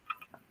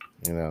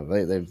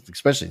they've,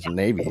 especially the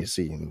Navy, you've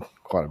seen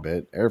quite a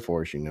bit. Air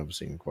Force, you've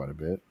seen quite a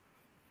bit.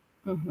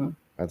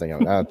 I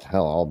think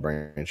hell, all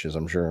branches,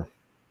 I'm sure.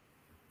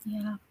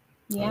 Yeah.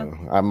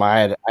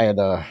 I had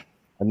a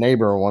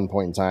neighbor at one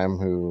point in time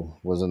who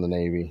was in the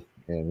Navy,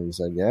 and he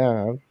said,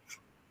 "Yeah,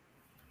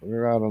 we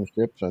were out on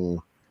ships and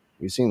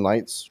we seen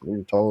lights. We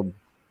were told,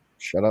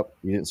 shut up,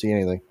 you didn't see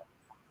anything."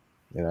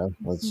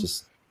 It's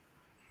just,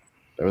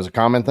 it was a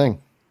common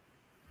thing.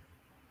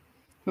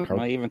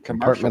 Well, even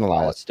commercial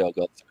pilots still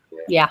go through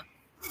it. Yeah.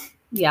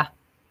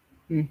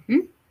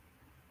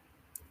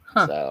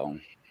 Huh. So,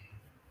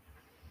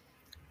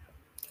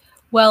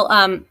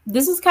 well,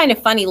 this is kind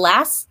of funny.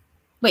 Was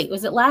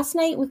it last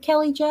night with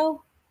Kelly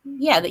Jo?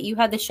 Yeah, that you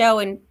had the show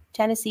in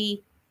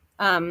Tennessee,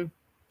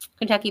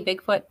 Kentucky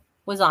Bigfoot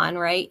was on,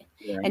 right?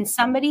 Yeah. And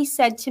somebody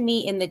said to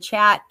me in the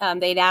chat,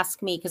 they'd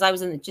asked me, because I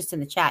was just in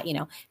the chat,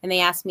 and they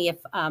asked me if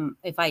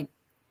I'd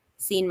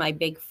seen my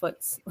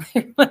Bigfoot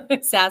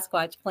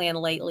Sasquatch plan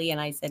lately,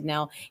 and I said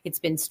no, it's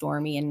been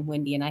stormy and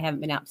windy, and I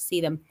haven't been out to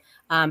see them.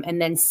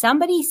 And then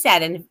somebody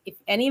said, and if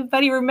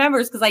anybody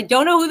remembers, because I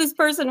don't know who this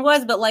person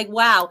was, but like,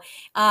 wow,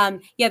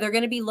 yeah, they're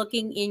going to be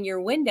looking in your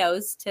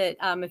windows to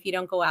if you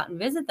don't go out and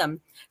visit them.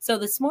 So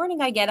this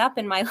morning I get up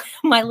and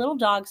my little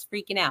dog's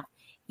freaking out.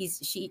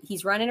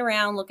 He's running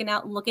around,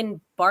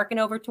 barking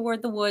over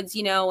toward the woods,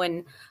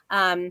 and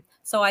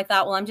so I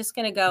thought, well, I'm just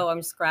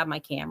grab my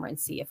camera and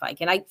see if I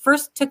can. I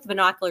first took the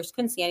binoculars,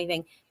 couldn't see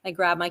anything. I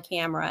grabbed my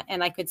camera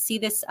and I could see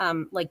this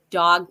like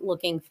dog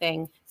looking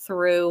thing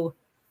through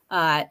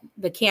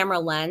the camera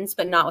lens,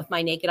 but not with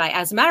my naked eye.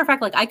 As a matter of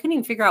fact, like I couldn't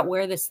even figure out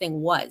where this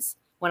thing was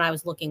when I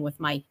was looking with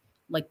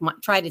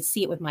try to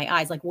see it with my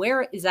eyes. Like,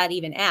 where is that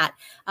even at?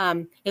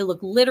 It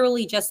looked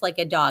literally just like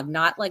a dog,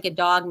 not like a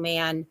dog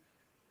man,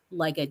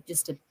 like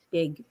just a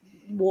big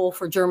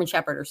wolf or German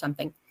Shepherd or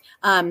something.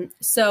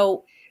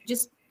 So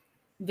just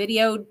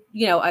videoed,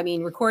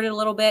 recorded a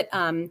little bit.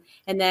 And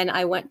then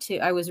I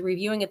was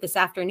reviewing it this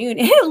afternoon,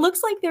 and it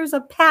looks like there's a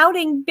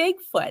pouting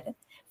Bigfoot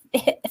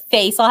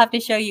face. I'll have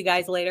to show you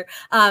guys later.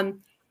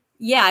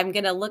 yeah, I'm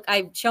gonna look.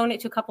 I've shown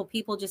it to a couple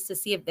people just to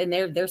see if, and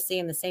they're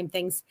seeing the same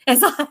things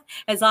as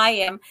I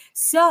am.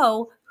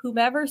 So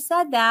whomever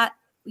said that,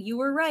 you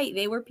were right.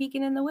 They were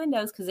peeking in the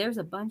windows because there's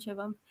a bunch of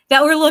them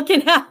that we're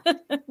looking at.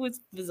 It was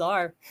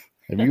bizarre.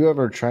 Have you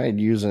ever tried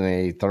using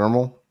a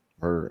thermal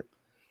or?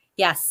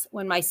 Yes,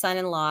 when my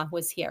son-in-law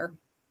was here.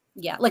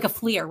 Yeah, like a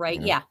FLIR,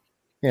 right?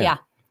 Yeah.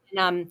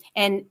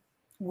 And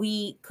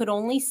we could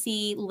only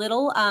see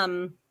little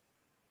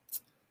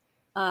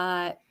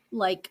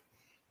like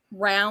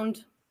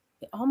round,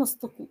 it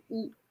almost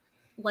looked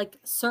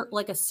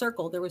like a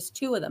circle. There was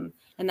two of them,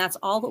 and that's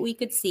all that we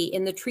could see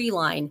in the tree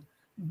line.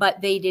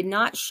 But they did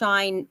not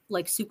shine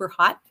like super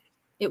hot.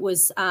 It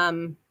was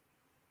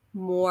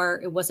more.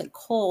 It wasn't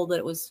cold, but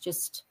it was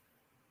just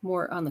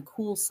more on the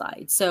cool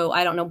side. So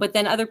I don't know. But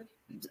then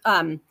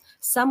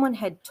someone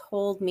had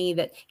told me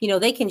that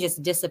they can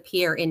just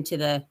disappear into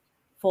the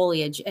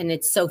foliage, and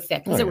it's so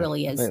thick because it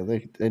really is.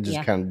 They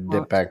just kind of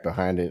dip back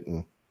behind it,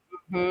 and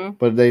mm-hmm.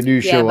 But they do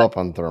show up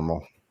on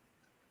thermal.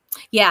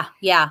 Yeah.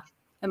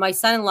 And my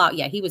son-in-law,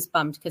 he was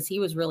bummed because he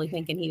was really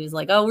thinking, he was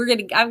like, "Oh,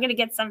 I'm gonna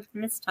get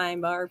something this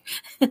time, Barb."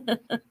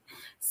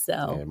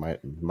 So it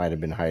might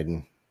have been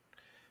hiding.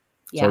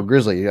 Yeah. So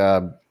Grizzly,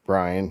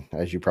 Brian,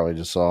 as you probably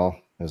just saw,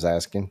 is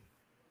asking,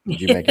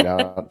 did you make it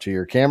out to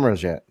your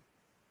cameras yet?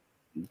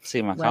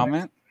 See my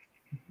comment?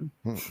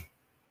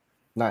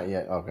 Not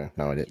yet. Okay,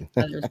 no, I didn't.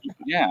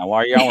 Yeah,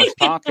 while y'all was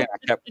talking, I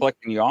kept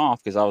clicking you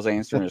off because I was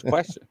answering his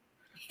question.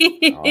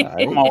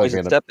 I'm always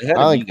a step ahead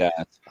of you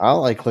guys. I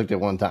only clicked it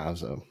one time,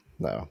 so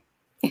no.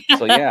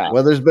 So yeah,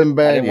 weather's been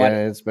bad.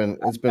 It's been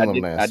a little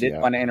nasty. I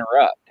didn't want to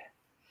interrupt.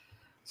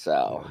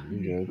 So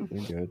you're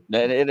good.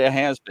 It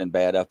has been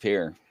bad up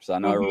here. So I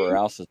know everywhere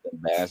else has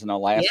been bad. So I know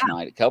last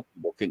night a couple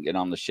people couldn't get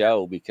on the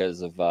show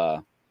because of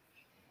the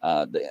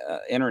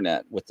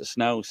internet with the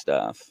snow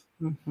stuff.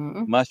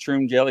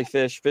 Mushroom,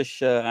 jellyfish,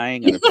 fish. I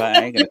ain't gonna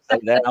say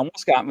that.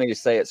 Almost got me to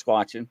say it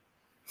squatching.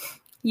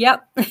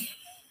 Yep.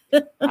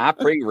 I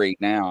pre-read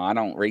now. I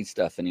don't read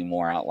stuff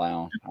anymore out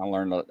loud. I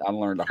learned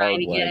the hard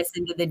way. Get us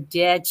into the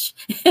ditch.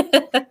 So,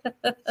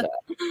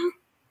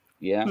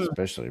 yeah,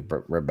 especially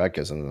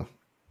Rebecca's in the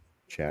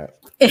chat.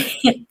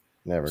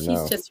 Never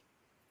know.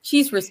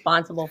 She's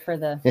responsible for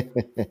the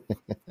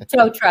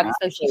tow truck,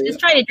 so she's just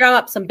trying to drum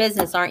up some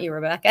business, aren't you,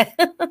 Rebecca?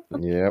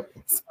 Yep.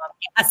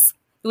 Yes,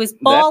 it was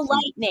ball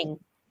lightning.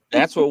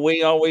 That's what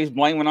we always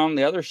blame it on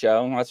the other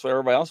show. That's what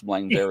everybody else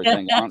blames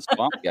everything on.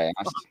 Swamp gas.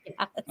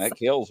 Yes. That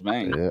kills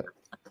me. Yeah.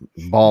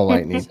 Ball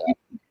lightning.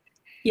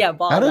 Yeah,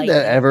 ball How did lightning.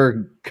 that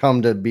ever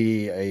come to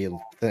be a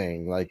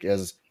thing? Like,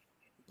 as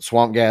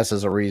swamp gas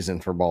is a reason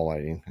for ball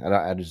lightning?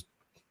 I just.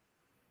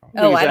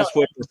 That's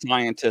what the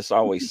scientists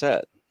always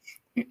said.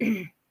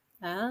 And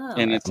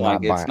it's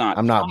it's not.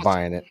 I'm not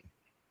buying it.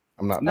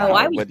 I'm not.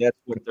 But that's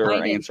what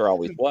their answer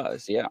always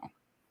was. Yeah.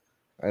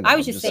 I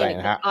was just saying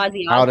how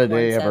did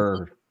they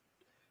ever?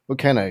 What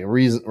kind of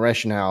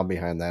rationale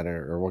behind that,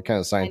 or what kind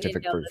of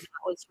scientific proof? That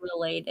was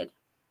related.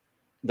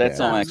 That's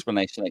the only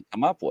explanation they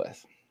come up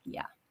with.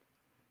 Yeah.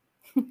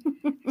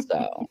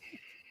 So,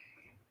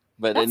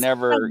 but you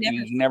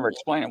never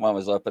explain it when it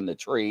was up in the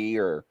tree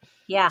or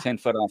 10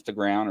 foot off the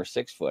ground or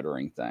 6 foot or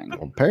anything.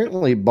 Well,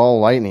 apparently, ball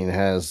lightning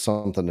has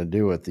something to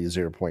do with the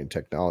 0-point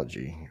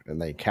technology,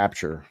 and they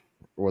capture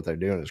what they're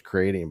doing is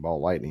creating ball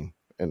lightning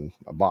in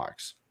a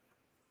box.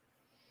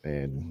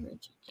 And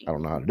I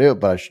don't know how to do it,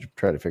 but I should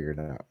try to figure it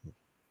out.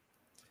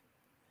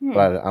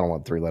 But I don't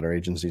want 3-letter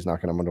agencies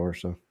knocking on my door.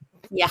 So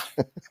yeah,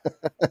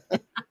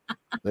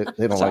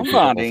 they don't like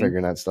people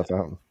figuring that stuff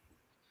out.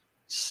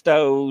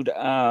 Stowed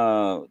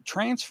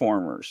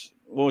transformers.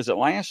 What was it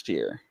last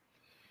year?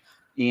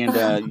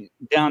 And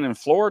down in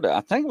Florida,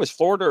 I think it was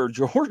Florida or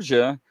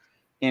Georgia,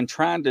 and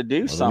trying to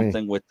do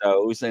something with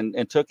those,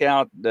 and took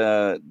out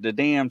the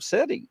damn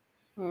city.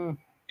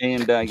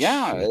 And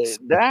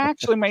that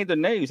actually made the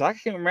news. I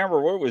can't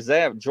remember where was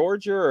that,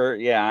 Georgia or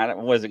I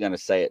wasn't going to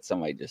say it.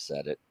 Somebody just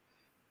said it.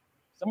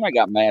 Somebody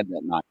got mad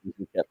that night.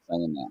 He kept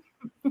saying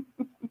that.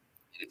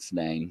 Its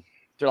name.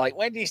 They're like,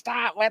 "When did you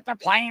stop with the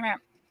planet?"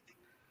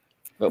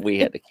 But we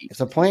had to keep.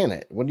 It's a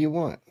planet. What do you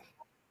want?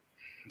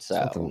 So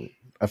something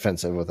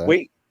offensive with that.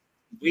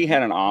 We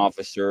had an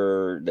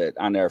officer that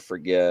I never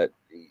forget.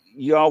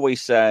 You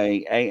always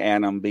say A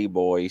Adam, B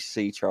boy,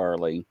 C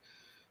Charlie,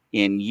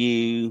 and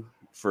U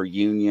for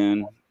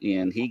union,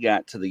 and he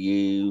got to the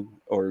U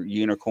or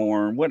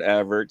unicorn,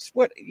 whatever. It's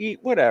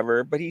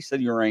whatever, but he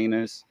said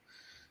Uranus,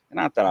 and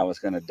I thought I was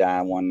going to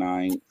die one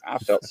night. I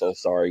felt so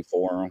sorry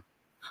for him.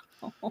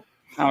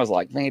 I was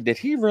like, man, did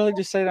he really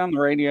just say that on the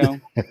radio?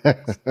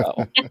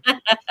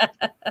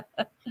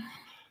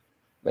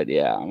 But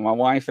yeah, my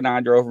wife and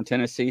I drove from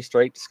Tennessee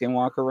straight to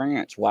Skinwalker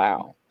Ranch.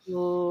 Wow.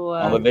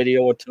 All the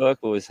video we took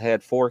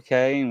had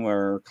 4K and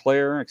we're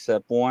clear,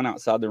 except one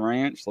outside the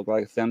ranch. Looked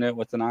like I filmed it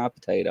with an eye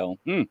potato.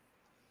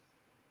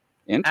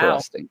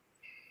 Interesting.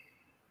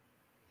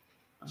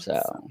 Ow.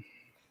 So,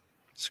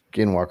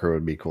 Skinwalker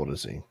would be cool to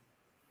see,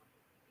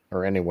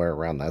 or anywhere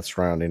around that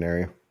surrounding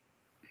area.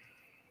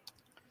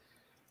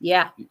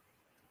 Yeah.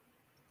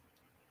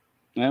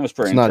 That was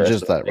pretty It's not interesting.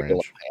 just that Bigelow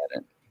ranch.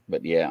 had it,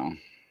 but yeah.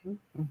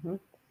 Mm-hmm.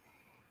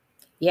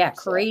 Yeah,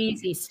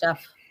 crazy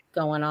stuff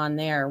going on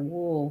there.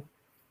 Whoa.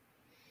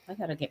 I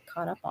got to get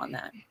caught up on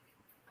that.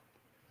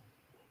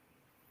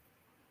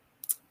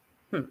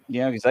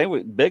 Yeah,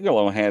 because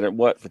Bigelow had it,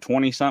 what, for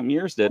 20-something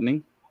years, didn't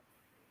he?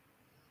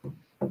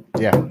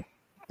 Yeah.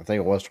 I think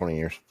it was 20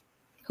 years.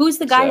 Who's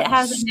the guy that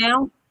has it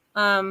now?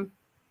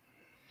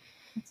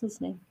 What's his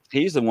name?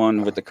 He's the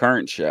one with the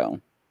current show.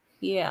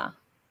 Yeah.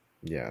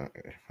 Yeah.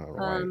 All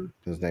right.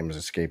 His name is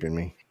escaping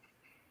me.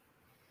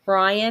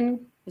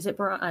 Brian. Is it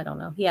Brian? I don't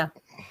know. Yeah.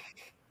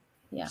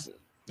 Yeah.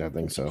 I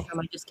think so.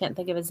 I just can't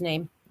think of his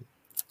name.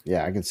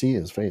 Yeah, I can see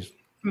his face.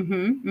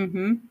 Mm-hmm.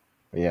 Mm-hmm.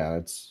 Yeah,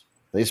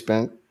 they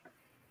spent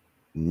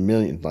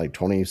like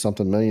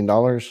 20-something $1 million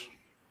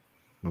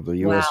of the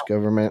U.S.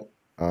 government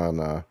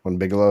on when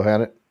Bigelow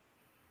had it.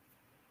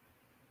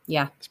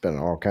 Yeah.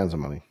 Spending all kinds of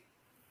money.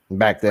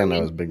 Back then,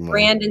 that was big money.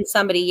 Brandon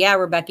somebody. Yeah,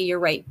 Rebecca, you're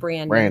right.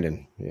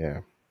 Brandon,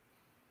 yeah.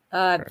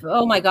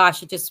 Oh my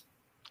gosh,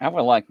 I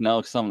would like to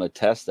know some of the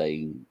tests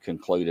they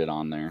concluded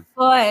on there.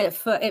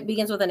 It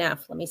begins with an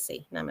F. Let me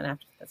see. Now I'm gonna have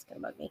to. That's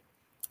gonna bug me.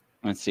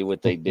 Let's see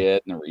what they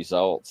did and the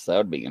results. That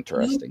would be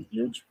interesting.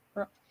 Huge,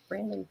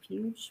 Brandon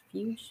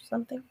Fuge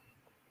something.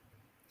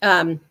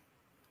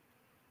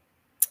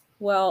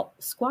 Well,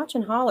 Squatch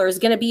and Holler is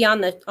going to be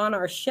on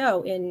our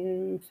show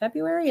in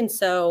February, and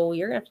so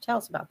you're going to have to tell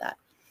us about that.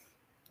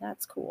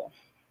 That's cool.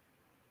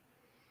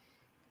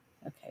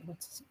 Okay,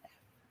 what's his F?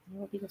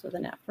 Well, it begins with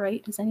an F,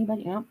 right? Does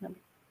anybody know?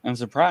 I'm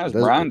surprised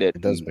Brian didn't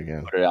it does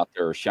begin. Put it out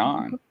there,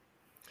 Sean. It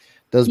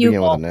does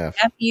begin with an F.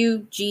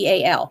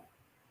 Fugal.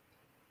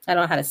 I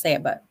don't know how to say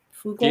it, but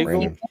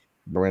Fugal.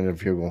 Brandon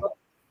Fugal.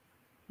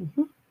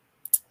 Mm-hmm.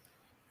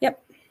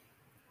 Yep.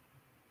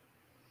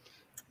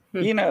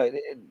 You know,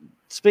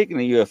 speaking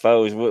of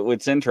UFOs,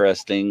 what's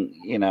interesting,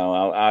 you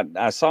know,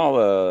 I saw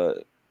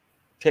the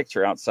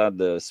picture outside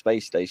the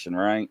space station,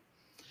 right?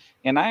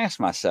 And I asked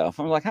myself,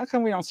 I'm like, how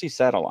come we don't see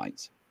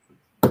satellites?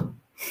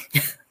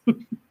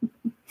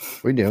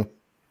 We do.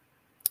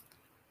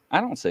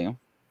 I don't see them.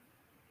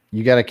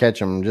 You got to catch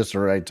them just the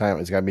right time.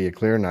 It's got to be a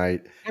clear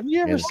night. Have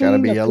you ever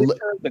seen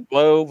the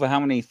globe?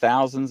 How many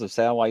thousands of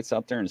satellites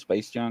out there in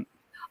space junk?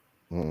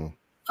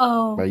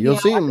 Oh, but you'll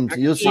see them.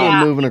 You'll see them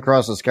moving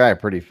across the sky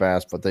pretty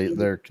fast, but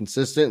they're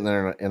consistent and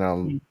they're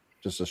in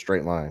just a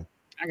straight line.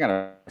 I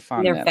gotta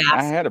find that. Fast.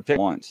 I had a pick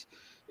once.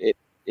 It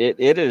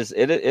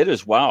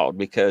is wild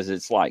because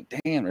it's like,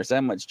 damn, there's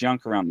that much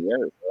junk around the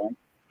earth, right?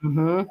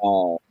 Mm-hmm.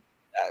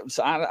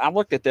 So I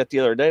looked at that the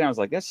other day and I was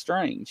like, that's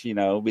strange, you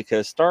know,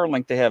 because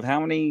Starlink, they have how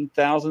many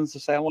thousands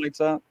of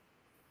satellites up?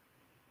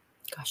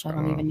 Gosh, I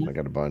don't even know. I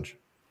got a bunch.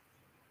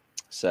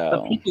 So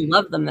but people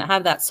love them that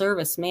have that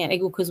service, man.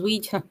 Because we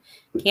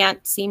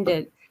can't seem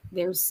to.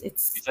 They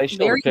show a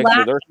picture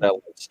of their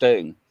satellites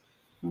too.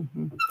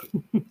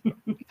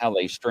 How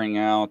they string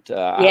out.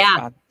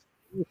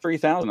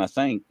 3,000, I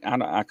think.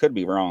 I could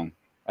be wrong.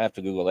 I have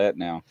to Google that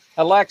now.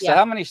 Alexa,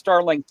 how many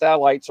Starlink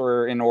satellites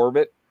are in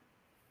orbit?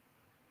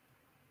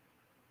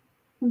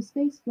 From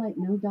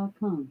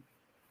spaceflightno.com.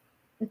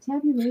 A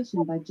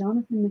tabulation by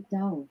Jonathan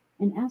McDowell,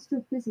 an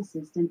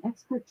astrophysicist and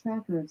expert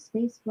tracker of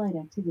spaceflight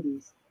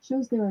activities,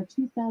 shows there are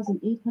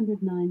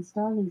 2,809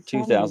 Starlink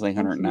satellites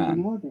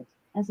in orbit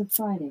as of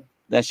Friday.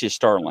 That's just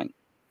Starlink.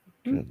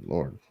 Good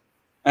Lord.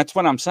 That's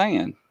what I'm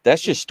saying.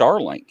 That's just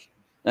Starlink.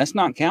 That's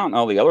not counting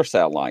all the other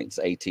satellites,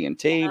 AT&T,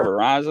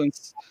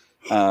 Verizon's.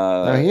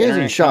 Now, he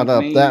hasn't shot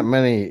up that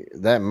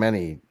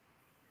many,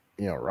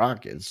 you know,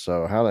 rockets.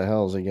 So how the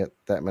hell does he get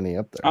that many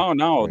up there? Oh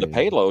no, the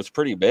payload's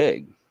pretty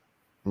big.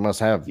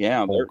 Must have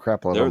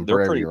crap load on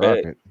they're pretty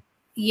big. Rocket.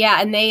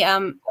 Yeah, and they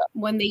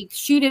when they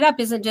shoot it up,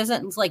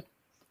 it's like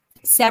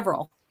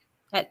several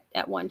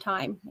at one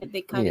time.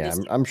 They kind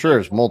of I'm sure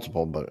it's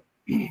multiple, but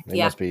they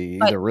must be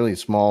either really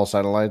small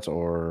satellites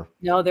or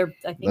I think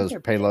those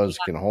payloads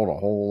can hold a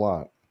whole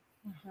lot.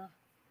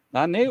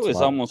 I knew it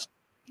was almost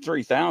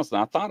 3,000.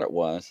 I thought it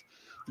was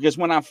because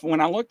when I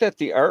looked at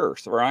the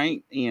Earth,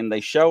 right, and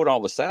they showed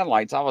all the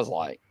satellites, I was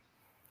like,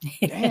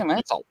 damn,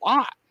 that's a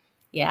lot.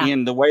 Yeah.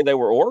 In the way they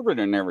were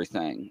orbiting and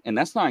everything. And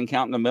that's not even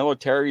counting the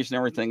militaries and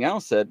everything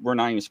else that we're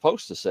not even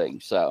supposed to see.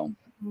 So,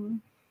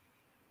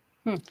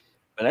 but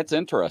that's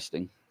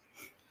interesting.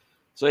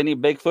 So, any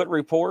Bigfoot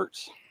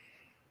reports?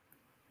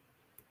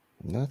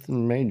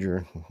 Nothing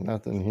major.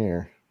 Nothing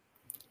here.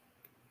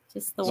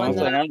 Just the one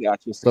that I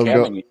got, just the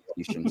cattle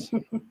mutilations.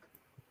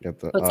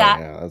 What's that?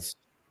 Yeah, that's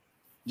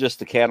just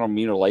the cattle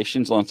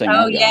mutilations. One thing.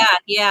 Oh yeah.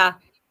 Yeah.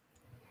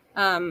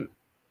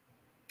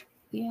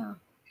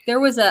 There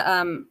was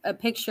a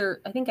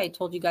picture. I think I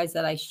told you guys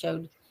that I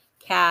showed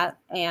Kat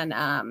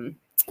and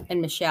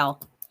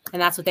Michelle,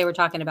 and that's what they were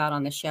talking about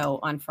on the show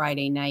on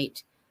Friday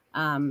night.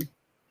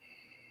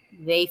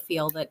 They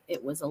feel that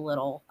it was a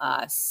little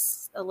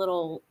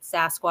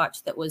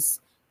Sasquatch that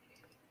was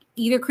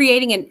either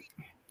creating and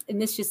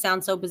this just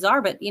sounds so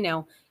bizarre, but you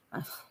know,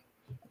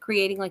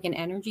 creating like an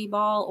energy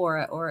ball or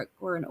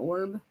an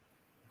orb.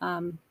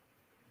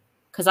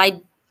 Because I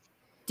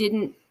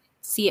didn't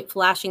see it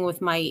flashing with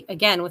my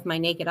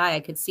naked eye. I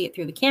could see it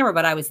through the camera,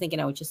 but I was thinking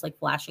I was just like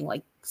flashing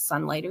like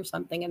sunlight or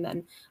something. And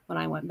then when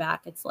I went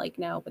back, it's like,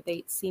 no, but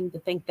they seemed to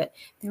think that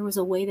there was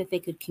a way that they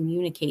could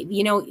communicate.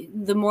 You know,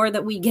 the more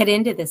that we get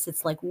into this,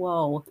 it's like,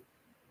 whoa,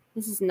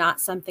 this is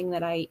not something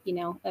that I,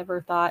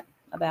 ever thought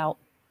about,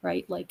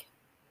 right? Like,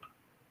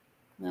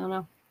 I don't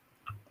know.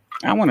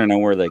 I want to know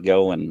where they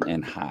go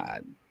and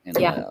hide and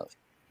live.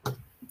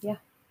 Yeah.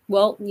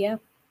 Well, yeah.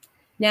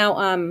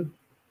 Now,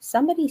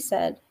 somebody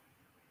said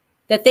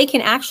that they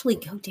can actually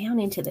go down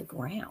into the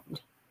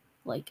ground.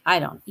 Like, I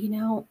don't,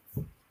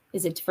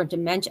 is it different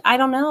dimension? I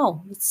don't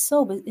know. It's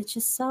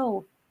just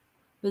so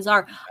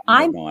bizarre.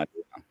 I want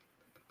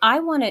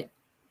to,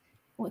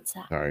 what's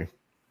that? Sorry.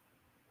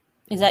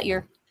 Is that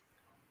your?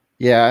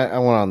 Yeah, I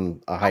went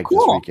on a hike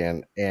this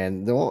weekend,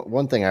 and the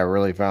one thing I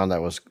really found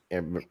that was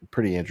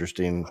pretty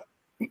interesting.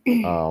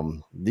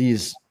 I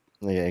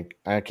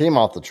came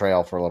off the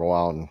trail for a little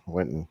while and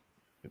went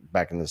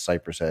back in the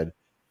cypress head,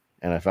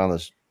 and I found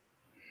this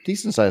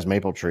decent sized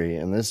maple tree,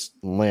 and this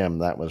limb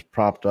that was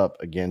propped up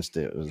against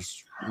it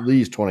was at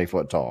least 20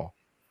 foot tall.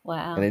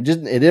 Wow! And it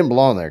didn't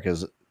belong there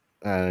because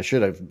I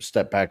should have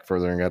stepped back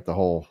further and got the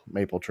whole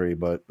maple tree,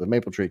 but the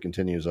maple tree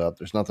continues up.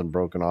 There's nothing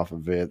broken off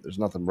of it. There's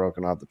nothing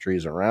broken off the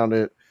trees around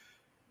it.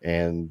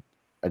 And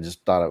I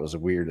just thought it was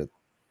weird.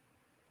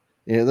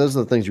 Those are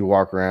the things you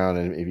walk around,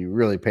 and if you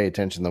really pay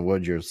attention in the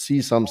woods, you'll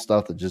see some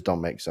stuff that just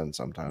don't make sense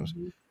sometimes.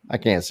 Mm-hmm. I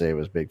can't say it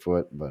was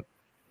Bigfoot, but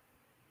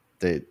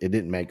it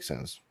didn't make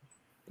sense.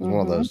 It was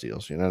one of those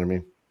deals, you know what I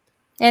mean?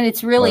 And it's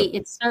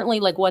certainly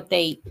like what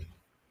they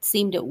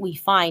seem to, we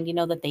find,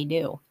 that they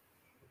do.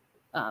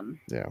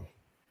 Yeah.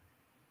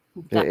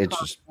 It's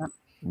just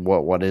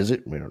what is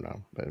it? We don't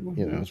know, but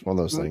it's one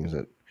of those things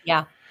that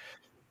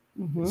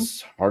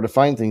it's hard to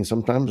find things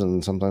sometimes,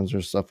 and sometimes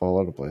there's stuff all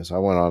over the place. I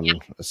went on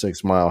a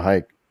 6-mile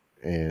hike,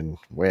 and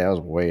I was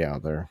way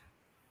out there.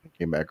 I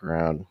came back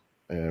around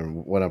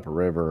and went up a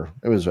river.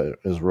 It was a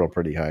real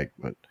pretty hike,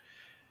 but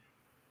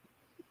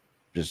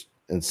just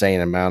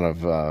insane amount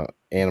of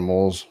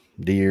animals,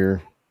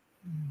 deer.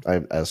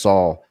 I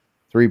saw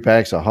 3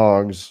 packs of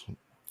hogs.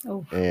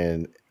 Oh.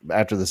 And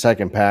after the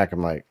second pack,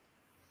 I'm like,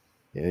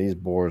 these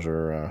boars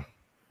are,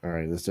 all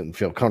right, this didn't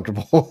feel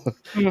comfortable.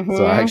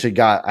 So I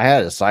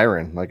had a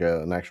siren, like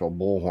an actual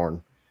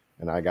bullhorn,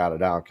 and I got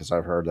it out because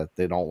I've heard that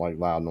they don't like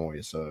loud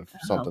noise. So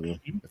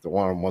if the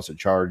one wants to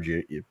charge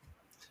you,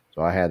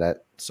 so I had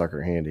that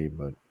sucker handy,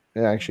 but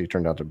it actually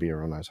turned out to be a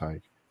real nice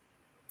hike.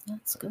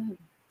 That's good.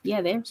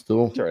 Yeah, they're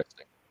still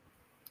interesting.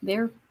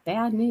 They're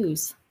bad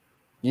news.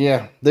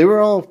 Yeah, they were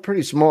all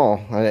pretty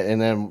small,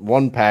 and then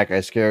one pack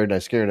I scared a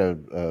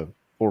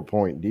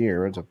 4-point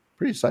deer. It's a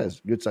pretty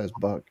good sized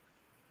buck,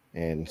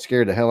 and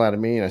scared the hell out of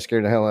me, and I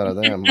scared the hell out of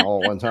them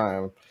all at one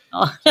time.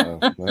 So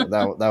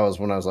that was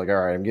when I was like, all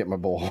right, I'm getting my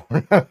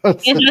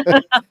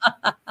bullhorn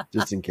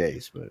just in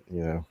case. But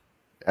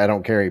I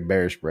don't carry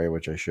bear spray,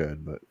 which I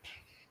should, but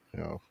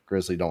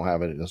Grizzly don't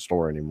have it in the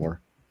store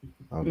anymore.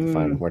 I'll have to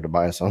find where to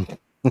buy some.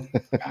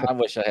 I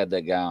wish I had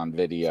that guy on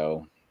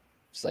video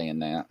saying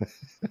that.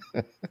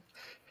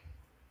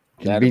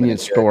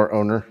 Convenience store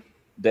owner.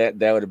 That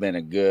would have been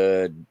a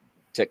good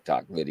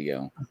TikTok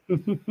video.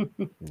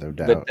 No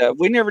doubt. But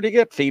we never did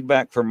get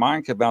feedback from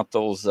Mike about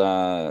those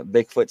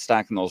Bigfoot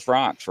stacking those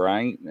rocks,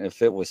 right?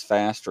 If it was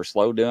fast or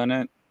slow doing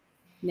it.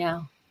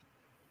 No,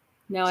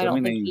 so I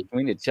don't think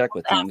we need to check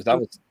with him, because I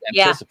was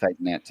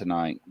anticipating that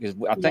tonight, because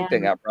I think they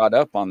got brought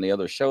up on the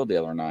other show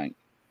the other night.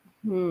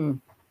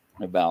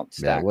 About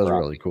it was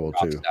really cool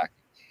too. Stacking.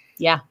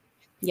 Yeah.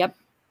 Yep.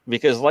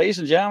 Because, ladies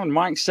and gentlemen,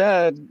 Mike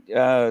said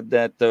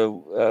that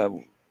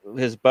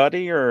his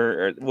buddy,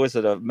 or was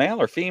it a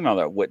male or female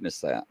that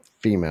witnessed that?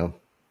 Female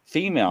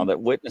that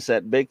witnessed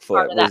that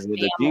Bigfoot. Was it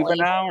a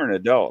juvenile or an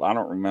adult? I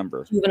don't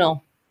remember.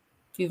 Juvenile.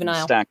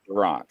 Stacked the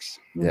rocks.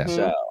 Yeah.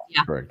 So,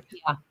 correct.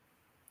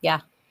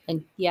 Yeah.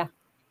 And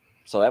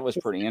so that was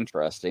pretty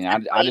interesting.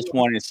 I just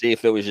wanted to see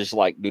if it was just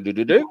like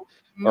do.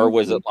 Or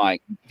was it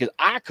like, because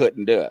I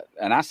couldn't do it.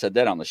 And I said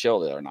that on the show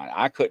the other night.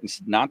 I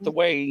couldn't, not the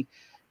way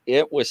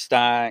it was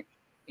stacked.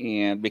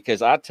 And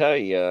because I tell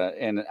you,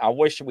 and I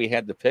wish we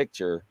had the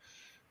picture.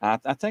 I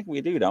think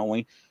we do, don't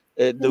we?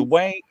 The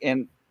way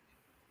and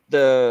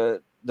the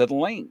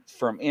length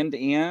from end to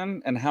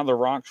end, and how the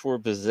rocks were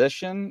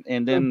positioned,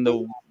 and then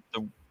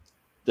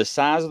the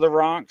size of the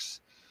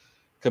rocks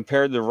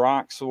compared to the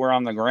rocks that were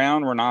on the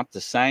ground were not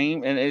the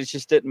same. And it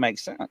just didn't make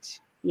sense.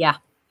 Yeah.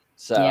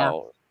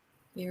 So,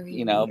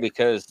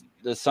 because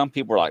some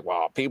people are like,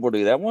 well, people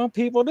do that. Well,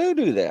 people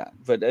do that.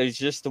 But it's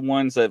just the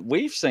ones that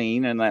we've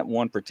seen, and that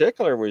one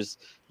particular was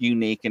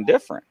unique and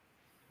different.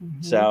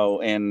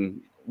 So,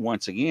 and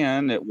once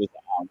again, it was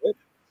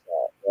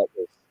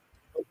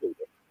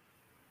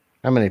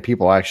how many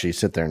people actually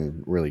sit there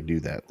and really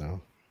do that,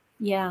 though?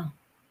 Yeah.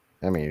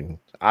 I mean,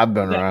 I've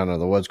been around in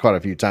the woods quite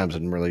a few times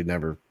and really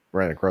never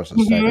ran across a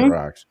stack of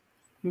rocks.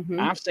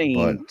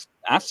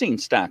 I've seen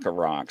stack of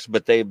rocks,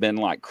 but they've been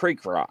like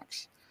creek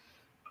rocks,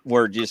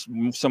 where just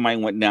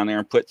somebody went down there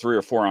and put 3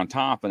 or 4 on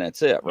top, and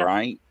that's it,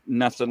 right?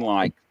 Nothing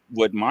like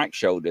what Mike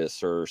showed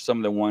us, or some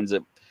of the ones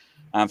that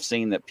I've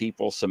seen that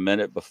people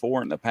submitted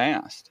before in the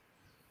past.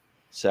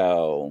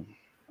 So,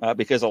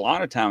 because a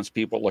lot of times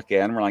people look at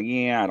them and are like,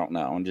 yeah, I don't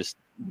know, and just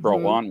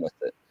roll on with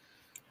it.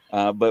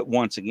 But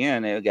once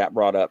again, it got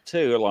brought up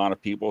too. A lot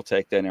of people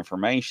take that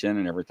information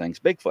and everything's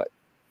Bigfoot.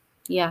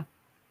 Yeah.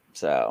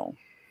 So,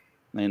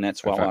 and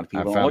that's why a lot of people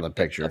I don't found look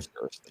the at picture. that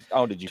first.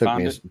 Oh, did you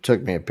find it?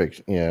 Took me a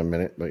picture. Yeah, a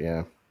minute, but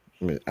yeah.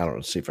 I mean, I don't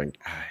know. See if I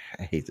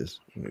hate this.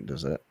 It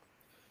does that.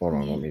 Hold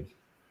on. Let me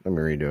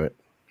redo it.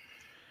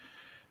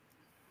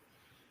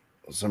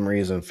 For some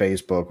reason,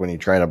 Facebook, when you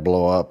try to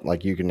blow up,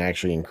 like you can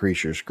actually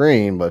increase your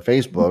screen, but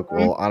Facebook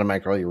will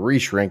automatically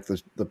reshrink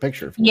the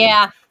picture for you.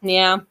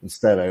 Yeah.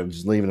 Instead of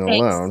just leaving it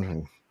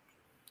alone.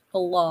 A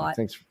lot.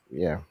 Thanks,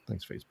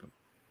 Facebook.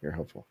 You're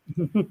helpful.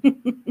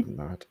 I'm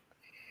not.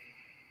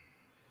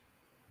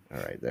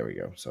 All right, there we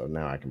go. So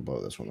now I can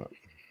blow this one up.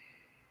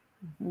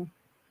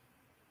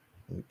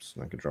 Oops,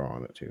 I could draw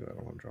on it too. I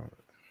don't want to draw on it.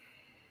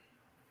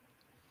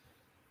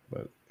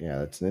 But yeah,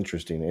 that's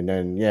interesting. And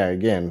then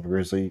again,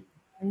 Grizzly,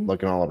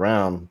 looking all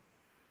around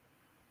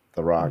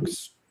the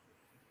rocks.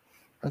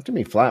 Not too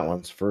many flat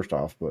ones, first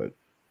off, but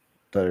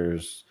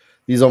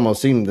these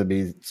almost seem to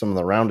be some of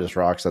the roundest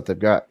rocks that they've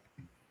got.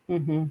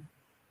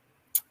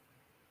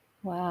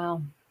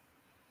 Wow.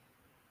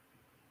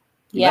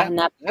 Yeah,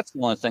 that's the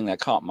one thing that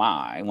caught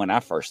my eye when I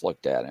first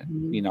looked at it.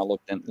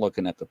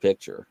 Looking at the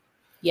picture.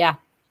 Yeah.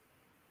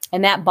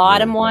 And that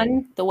bottom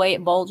one, the way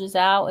it bulges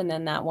out, and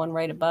then that one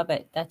right above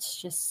it,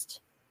 that's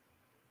just.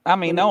 I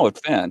mean, no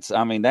offense.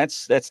 I mean,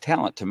 that's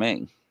talent to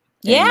me.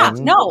 Yeah,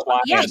 no.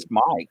 Why I asked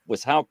Mike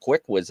was how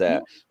quick was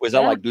that? Was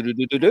that like do,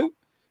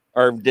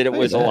 or did it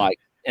was like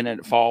and then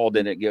it fall?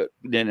 Didn't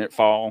it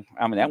fall?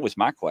 I mean, that was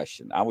my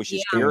question. I was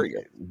just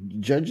curious.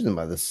 Judging them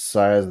by the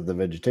size of the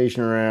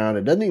vegetation around,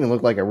 it doesn't even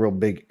look like a real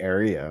big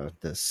area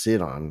to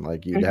sit on.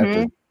 Like you'd have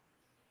to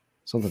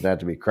something to have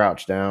to be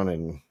crouched down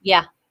and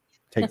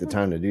take the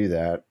time to do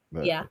that.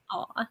 But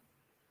Aw.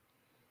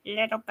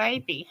 Little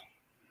baby.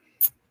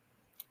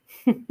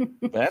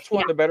 That's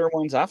one of the better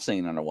ones I've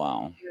seen in a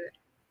while.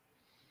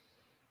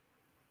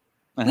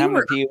 And how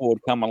many people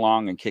would come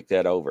along and kick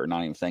that over,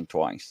 not even think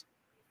twice?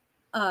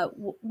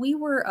 We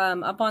were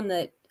up on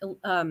the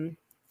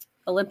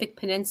Olympic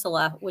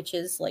Peninsula, which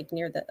is like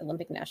near the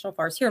Olympic National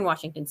Forest here in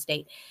Washington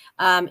State,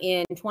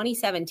 in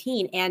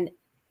 2017. And,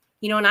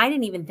 and I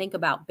didn't even think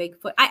about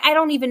Bigfoot. I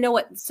don't even know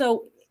what.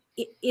 So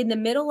in the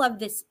middle of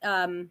this,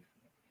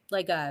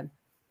 like an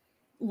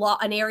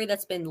area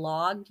that's been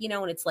logged,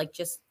 and it's like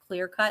just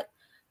clear cut.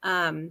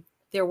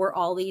 There were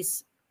all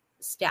these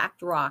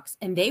stacked rocks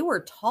and they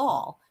were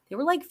tall. They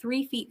were like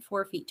 3 feet,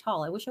 4 feet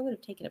tall. I wish I would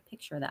have taken a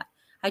picture of that.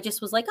 I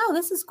just was like, oh,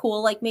 this is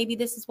cool. Like maybe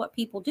this is what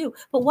people do.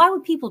 But why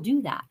would people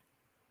do that?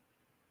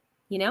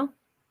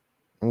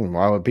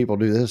 Why would people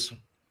do this?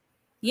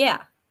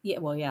 Yeah. Yeah.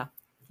 Well, yeah.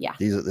 Yeah.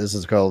 This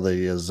is called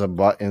the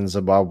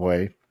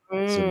Zimbabwe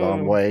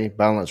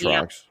balance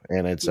rocks.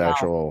 And it's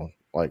actual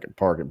like a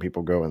park that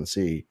people go and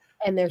see.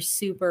 And they're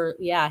super,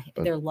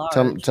 but they're large.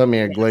 Tell me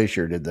a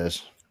glacier did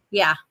this.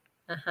 Yeah.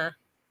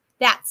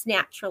 That's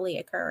naturally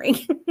occurring.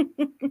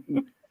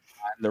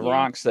 The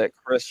rocks that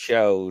Chris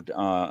showed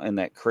in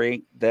that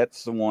creek,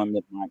 that's the one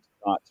that Mike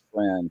Scott's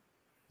friend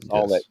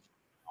saw that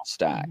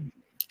stack.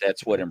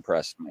 That's what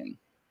impressed me.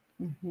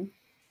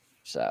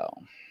 So.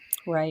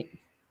 Right.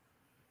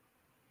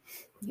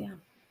 Yeah.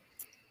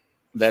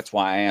 That's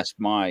why I asked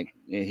Mike.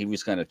 He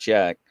was going to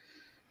check.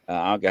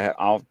 I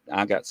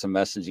got some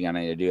messaging I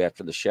need to do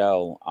after the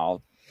show.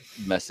 I'll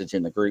message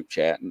in the group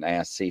chat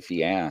and see if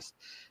he asked,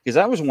 because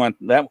that was one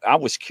that I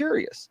was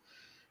curious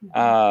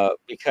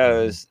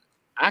because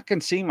I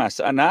can see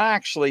myself, and I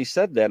actually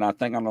said that I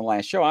think on the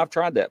last show. I've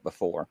tried that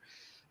before,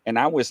 and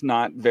I was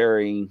not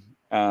very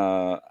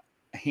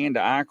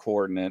hand-to-eye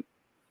coordinate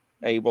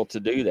able to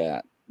do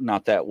that,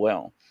 not that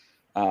well.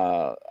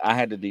 I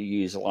had to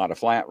use a lot of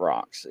flat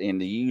rocks, and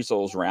to use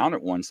those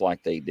rounded ones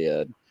like they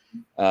did.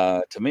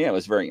 To me, it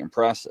was very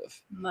impressive.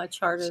 Much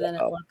harder than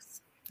it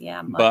looks.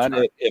 Yeah. But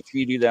if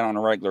you do that on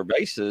a regular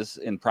basis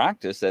in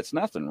practice, that's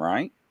nothing,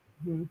 right?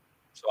 So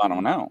I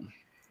don't know.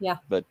 Yeah.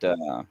 But,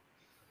 and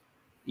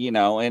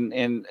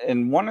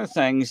one of the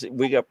things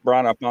we got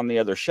brought up on the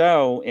other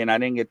show, and I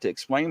didn't get to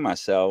explain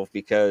myself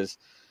because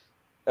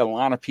a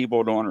lot of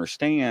people don't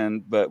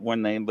understand, but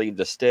when they leave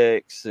the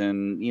sticks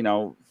and,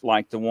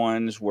 like the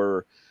ones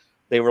where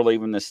they were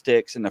leaving the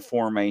sticks in the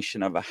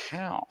formation of a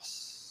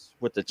house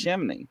with the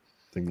chimney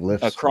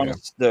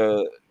across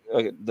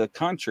the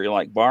country,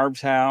 like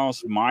Barb's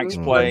house, Mike's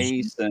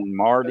place, and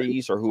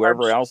Marty's or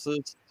whoever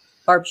else's.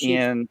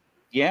 And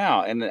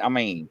I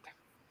mean,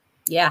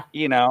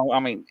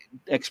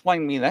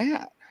 explain me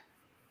that.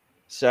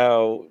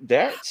 So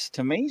that's,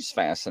 to me, is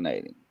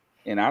fascinating,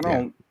 and I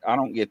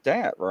don't get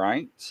that,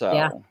 right?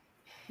 So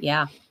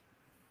yeah.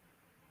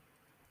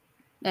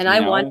 And I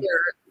wonder,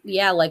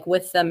 like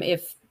with them,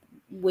 if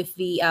with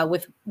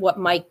what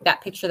Mike,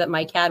 that picture that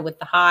Mike had with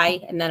the high,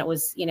 and then it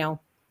was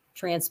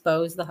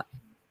transposed the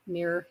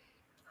mirror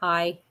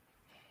high.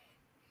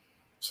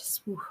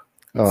 Just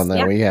Oh, and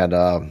then we had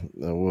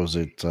what was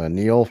it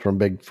Neil from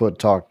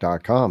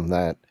BigfootTalk.com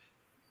that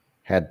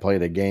had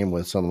played a game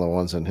with some of the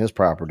ones in his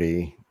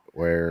property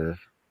where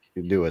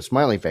you do a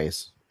smiley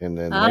face, and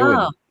then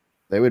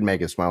they would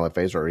make a smiley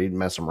face, or he'd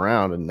mess them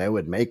around and they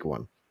would make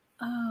one.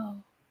 Oh,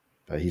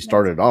 but he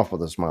started off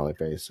with a smiley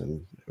face,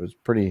 and it was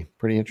pretty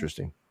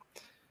interesting.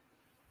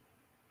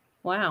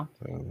 Wow.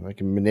 So I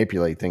can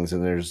manipulate things,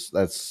 and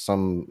that's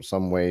some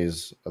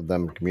ways of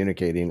them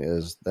communicating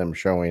is them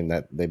showing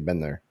that they've been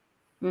there.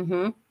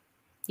 Mm-hmm.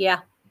 Yeah.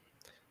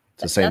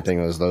 It's the same thing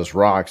as those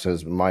rocks,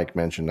 as Mike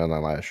mentioned on the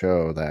last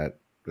show, that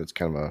it's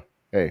kind of a,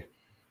 hey,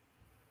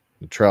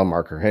 the trail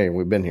marker. Hey,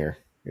 we've been here,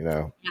 you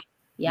know?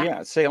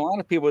 Yeah. See, a lot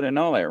of people didn't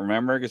know that,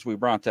 remember? Because we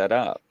brought that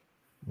up.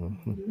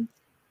 Mm-hmm.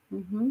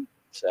 Mm-hmm.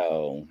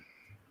 So,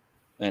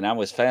 and I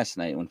was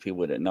fascinated when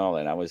people didn't know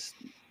that.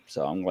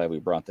 So I'm glad we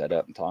brought that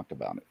up and talked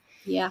about it.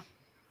 Yeah.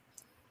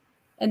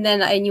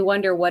 And you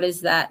wonder, what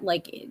is that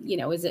like? You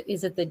know, is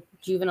it the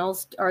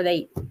juveniles?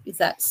 Is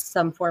that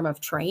some form of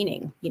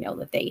training, you know,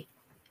 that they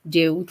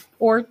do,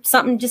 or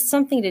just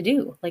something to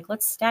do? Like,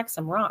 let's stack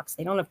some rocks.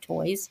 They don't have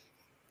toys.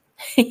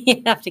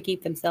 You have to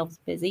keep themselves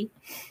busy.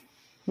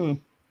 I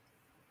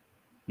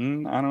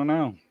don't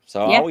know.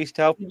 So I always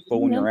tell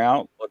people when you're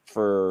out, look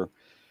for,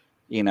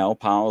 you know,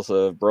 piles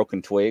of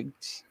broken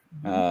twigs,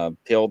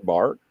 peeled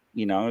bark.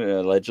 You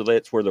know, allegedly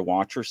it's where the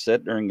watchers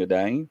sit during the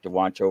day to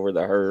watch over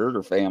the herd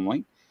or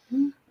family.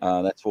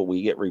 That's what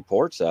we get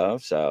reports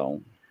of.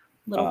 So,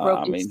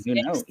 I mean, who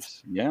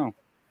knows? Yeah.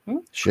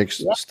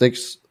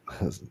 Sticks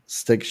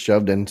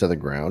shoved into the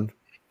ground.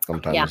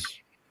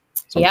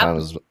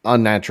 Sometimes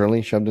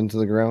unnaturally shoved into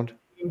the ground.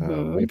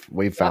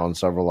 We've found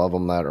several of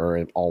them that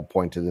are all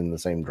pointed in the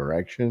same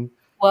direction.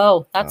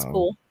 Whoa, that's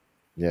cool.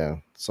 Yeah,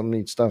 some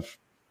neat stuff.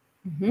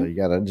 So you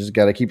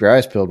gotta keep your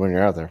eyes peeled when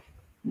you're out there.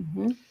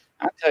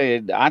 I tell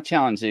you, I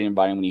challenge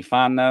anybody, when you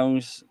find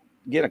those,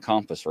 get a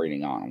compass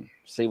reading on them.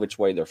 See which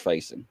way they're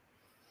facing.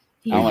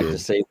 I like to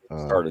see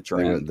start a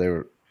trend.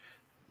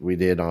 We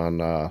did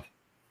on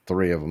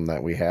 3 of them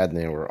that we had, and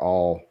they were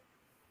all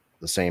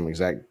the same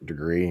exact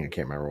degree. I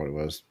can't remember what it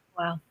was.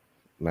 Wow.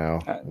 No,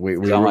 we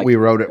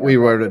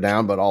wrote it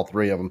down, but all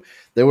 3 of them,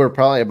 they were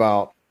probably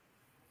about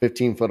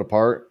 15 foot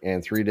apart,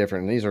 and 3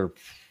 different. And these are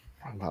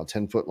about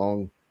 10 foot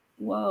long.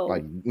 Whoa!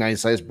 Like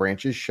nice sized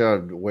branches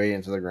shoved way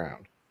into the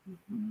ground.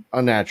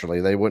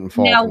 Unnaturally, they wouldn't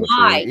fall from the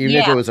tree, even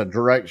if it was a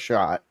direct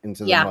shot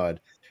into the mud.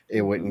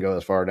 It wouldn't go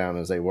as far down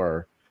as they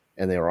were,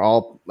 and they were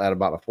all at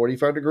about a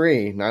 45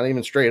 degree, not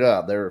even straight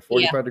up. They were a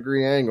 45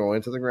 degree angle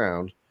into the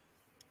ground,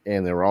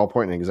 and they were all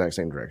pointing in the exact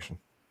same direction.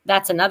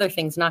 That's another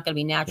thing's not going to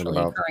be naturally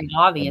occurring,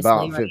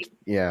 obviously.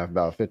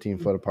 About 15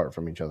 foot apart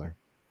from each other.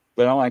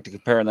 But I like to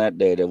compare that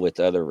data with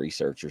other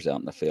researchers out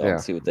in the field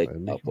and see what they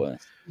come up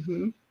with.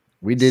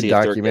 We did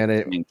document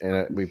it,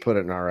 and we put it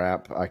in our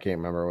app. I can't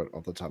remember what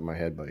off the top of my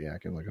head, but I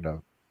can look it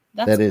up.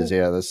 That's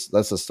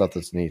the stuff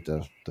that's neat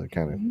to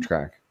kind of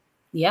track.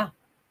 Yeah,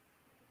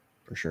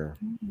 for sure.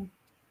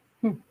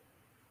 I mean,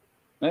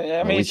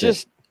 it's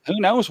just, who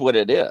knows what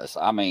it is?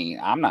 I mean,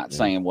 I'm not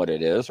saying what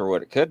it is or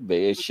what it could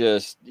be. It's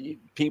just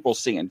people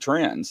seeing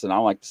trends, and I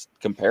like to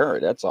compare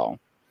it. That's all.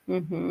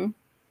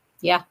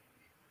 Yeah.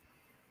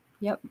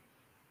 Yep.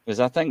 Because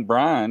I think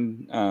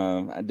Brian,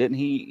 wasn't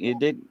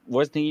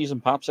he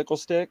using popsicle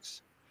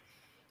sticks?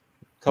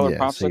 Colored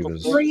popsicle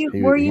sticks?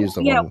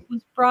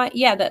 Was Brian?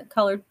 Yeah, that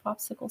colored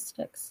popsicle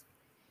sticks.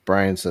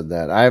 Brian said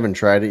that. I haven't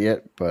tried it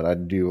yet, but I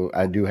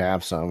do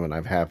have some, and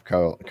I've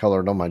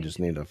colored them. I just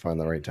need to find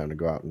the right time to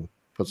go out and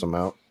put some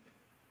out.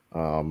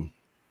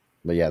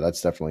 But yeah,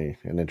 that's definitely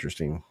an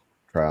interesting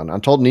trial. And I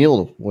told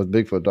Neil with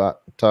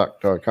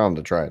BigfootTalk.com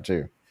to try it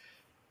too.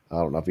 I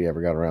don't know if he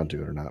ever got around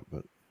to it or not,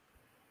 but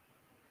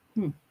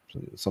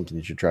something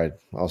you should try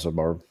also,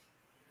 Barb.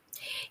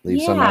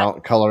 Leave some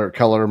out, color,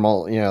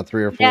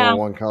 3 or 4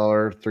 one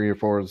color, 3 or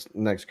 4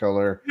 next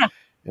color,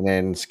 and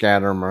then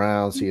scatter them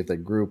around, see if they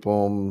group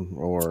them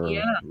or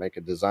make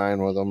a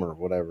design with them or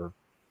whatever.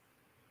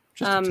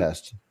 Just a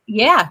test.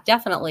 Yeah,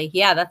 definitely.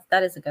 Yeah,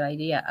 that is a good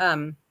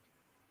idea.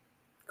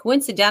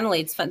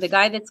 Coincidentally, it's fun. The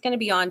guy that's going to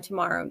be on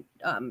tomorrow,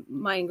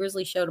 my and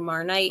Grizzly show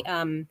tomorrow night,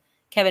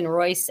 Kevin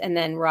Royce, and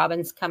then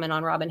Robin's coming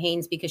on, Robin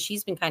Haynes, because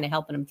she's been kind of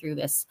helping him through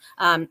this.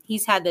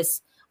 He's had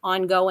this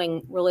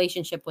ongoing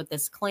relationship with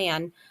this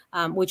clan,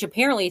 which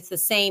apparently it's the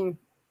same,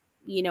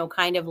 you know,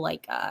 kind of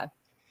like, I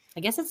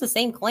guess it's the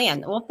same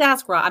clan. We'll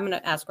ask Rob. I'm going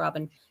to ask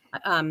Robin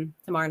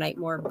tomorrow night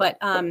more. But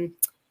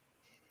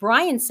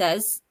Kevin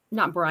says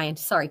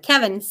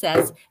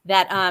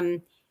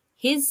that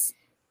his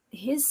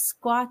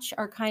Squatch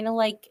are kind of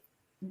like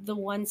the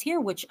ones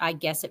here, which I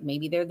guess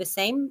maybe they're the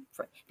same.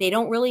 They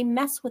don't really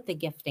mess with the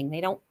gifting.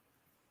 They don't,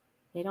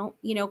 you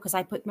know, because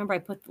I put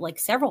like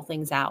several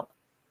things out,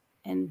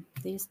 and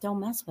they just don't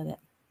mess with it.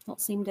 Don't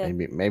seem to.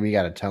 Maybe you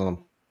got to tell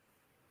them.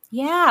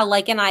 Yeah,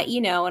 like, and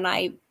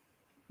I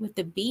with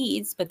the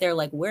beads, but they're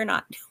like, we're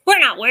not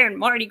wearing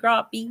Mardi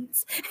Gras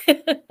beads.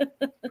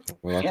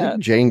 Well, I think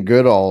Jane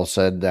Goodall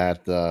said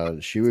that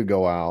she would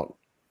go out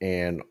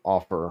and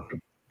offer,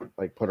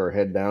 like, put her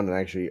head down and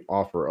actually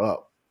offer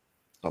up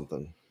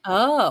something.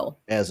 Oh,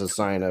 As a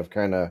sign of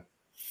kind of,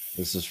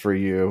 this is for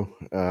you.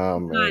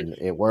 And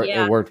it worked.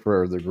 Yeah. It worked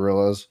for the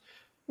gorillas.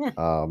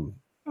 Yeah.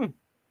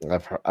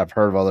 I've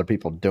heard of other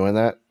people doing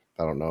that.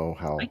 I don't know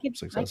how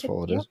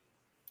successful it is.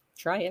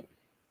 Try it.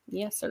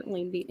 Yeah,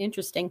 certainly be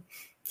interesting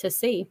to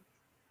see.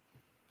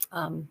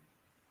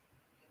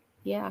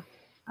 Yeah.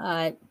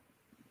 My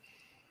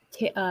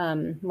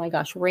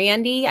gosh,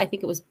 Randy, I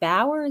think it was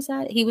Bauer. Is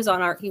that he was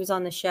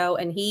on the show,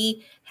 and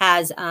he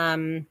has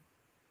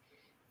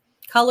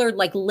colored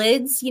like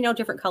lids,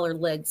 different colored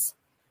lids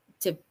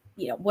to,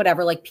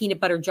 whatever, like peanut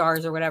butter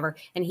jars or whatever.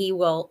 And he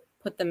will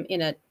put them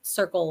in a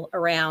circle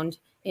around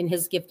in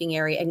his gifting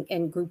area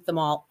and group them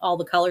all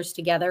the colors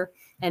together.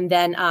 And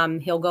then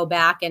he'll go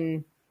back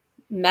and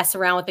mess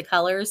around with the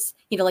colors,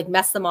 like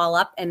mess them all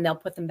up, and they'll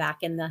put them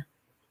back in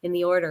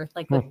the order,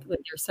 like with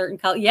their certain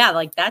color. Yeah.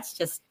 Like that's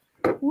just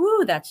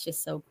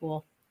so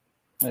cool.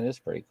 That is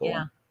pretty cool.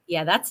 Yeah.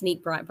 Yeah. That's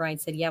neat. Brian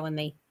said, yeah, when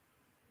they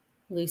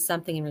lose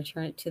something and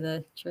return it to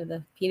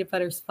the peanut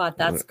butter spot.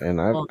 That's and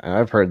cool.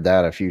 I've heard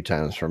that a few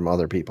times from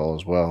other people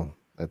as well,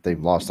 that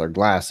they've lost their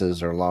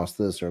glasses or lost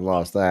this or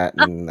lost that,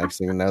 and next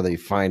thing you know, they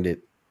find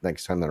it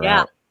next time they're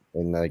out,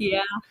 and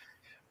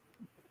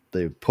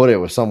they put it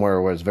with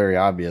somewhere where it's very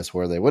obvious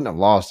where they wouldn't have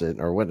lost it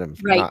or wouldn't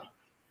have not,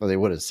 or they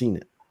would have seen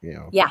it.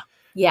 Yeah.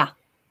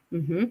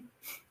 Mm-hmm.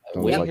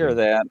 We hear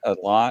that a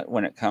lot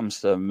when it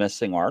comes to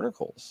missing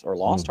articles or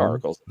lost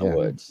articles in the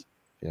woods.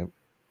 Yep.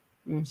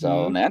 Mm-hmm.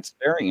 So, and that's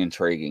very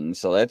intriguing.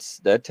 So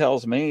that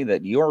tells me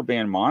that you are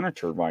being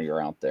monitored while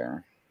you're out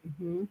there.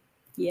 Mm-hmm.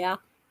 Yeah.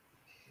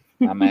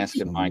 I'm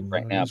asking Mike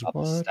right now about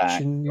the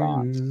stack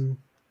rocks.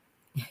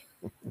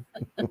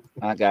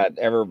 I got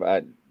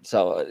everybody.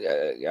 So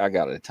I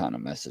got a ton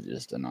of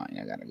messages tonight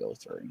I got to go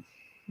through.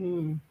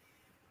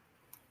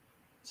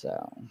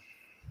 So,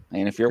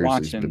 and if you're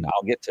watching,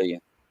 I'll get to you.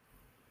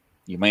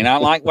 You may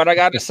not like what I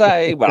got to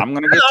say, but I'm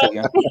going to get to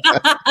you.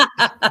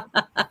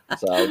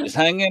 So just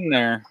hang in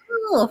there.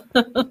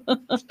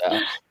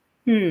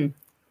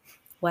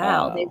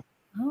 Wow.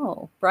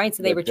 Brian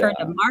said they returned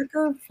a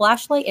marker,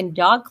 flashlight, and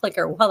dog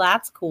clicker. Well,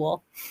 that's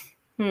cool.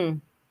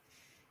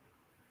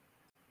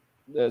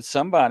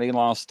 Somebody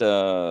lost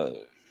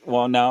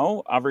well,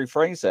 no, I've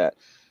rephrased that.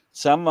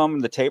 Some of them,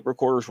 the tape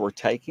recorders were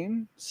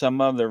taken.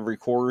 Some of the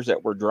recorders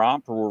that were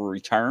dropped were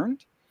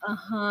returned.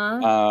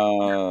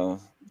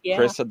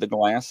 Chris had the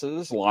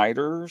glasses,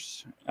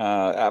 lighters.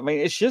 I mean,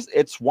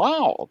 it's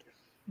wild.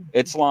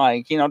 It's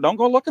like, don't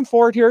go looking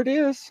for it. Here it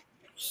is.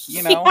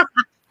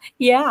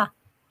 Yeah.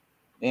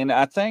 And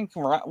I think,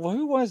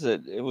 who was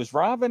it? It was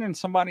Robin and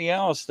somebody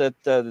else that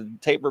the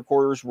tape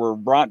recorders were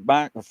brought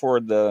back before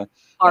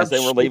as they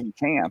were leaving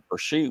camp or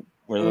shoot.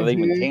 Were they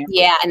leaving camp?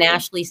 Yeah, and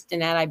Ashley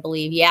Stinnett, I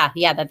believe. Yeah,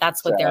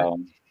 that's what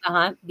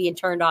they're being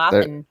turned off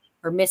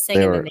or missing.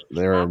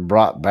 They were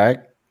brought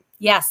back?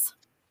 Yes.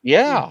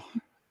 Yeah.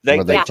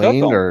 Were they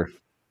cleaned or?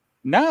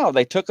 No,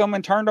 they took them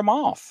and turned them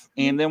off.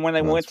 And then when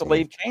they went to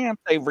leave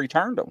camp, they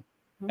returned them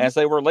as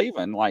they were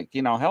leaving. Like,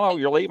 hello,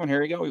 you're leaving.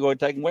 Here you go. We go ahead and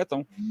take them with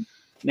them.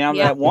 Now,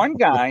 that one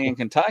guy in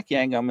Kentucky,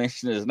 I ain't going to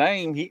mention his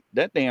name.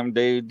 That damn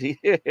dude,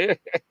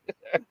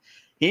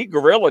 he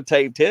gorilla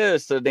taped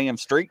his to the damn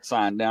street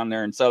sign down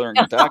there in southern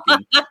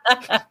Kentucky.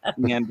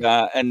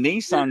 And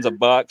these sons of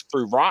bucks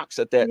threw rocks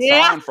at that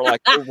sign for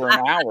like over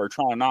an hour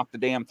trying to knock the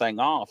damn thing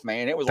off,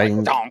 man. It was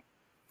like, donk,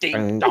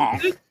 ding,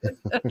 donk,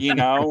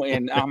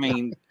 and I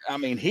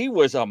mean, he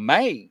was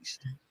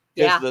amazed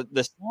because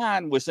the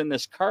sign was in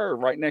this curve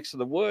right next to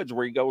the woods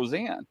where he goes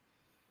in.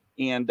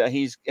 And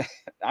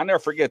I'll never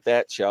forget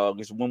that show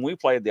because when we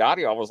played the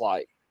audio, I was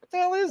like, what the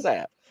hell is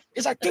that?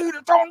 He's like, dude,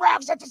 they're throwing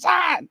rocks at the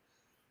sign.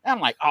 And I'm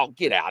like, oh,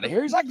 get out of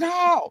here. He's like,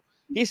 no.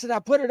 He said, I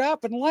put it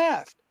up and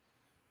left.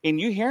 And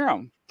you hear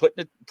him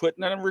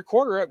putting a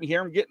recorder up. You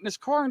hear him get in his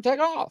car and take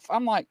off.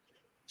 I'm like,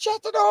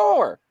 shut the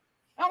door.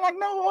 I'm like,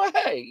 no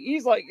way.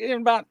 He's like,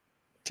 in about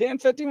 10,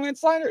 15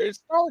 minutes later, it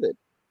started.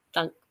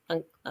 Dunk,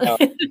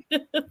 dunk.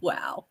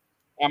 Wow.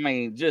 I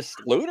mean,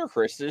 just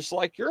ludicrous. Just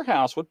like your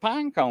house with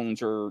pine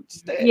cones or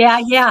sticks.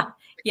 Yeah.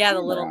 The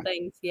little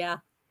things. Yeah.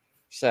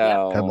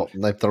 So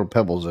they throw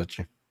pebbles at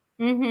you.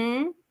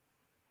 Mm-hmm.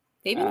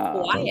 They've been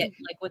quiet,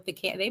 like with the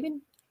they've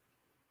been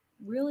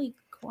really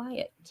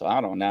quiet. So I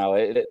don't know.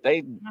 I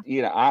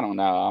don't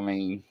know. I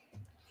mean,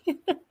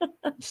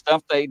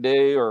 stuff they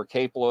do or are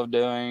capable of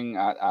doing,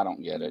 I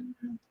don't get it.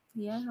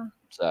 Yeah.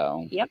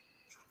 So. Yep.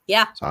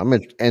 Yeah. So I'm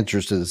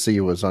interested to see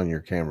what's on your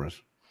cameras.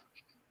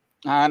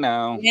 I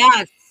know.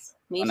 Yes.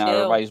 Me too.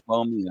 Everybody's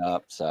blowing me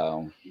up.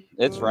 So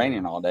it's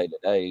raining all day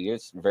today.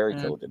 It's very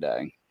cool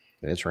today.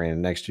 It's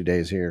raining the next 2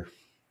 days here.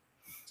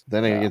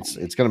 Then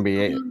it's going to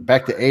be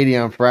back to 80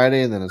 on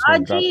Friday, and then it's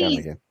going to drop down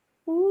again.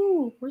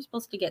 Ooh, we're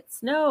supposed to get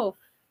snow.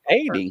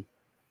 80?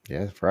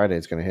 Yeah, Friday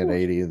it's going to hit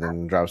 80, and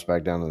then drops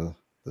back down to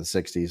the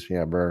 60s.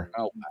 Yeah, burr.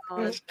 Oh,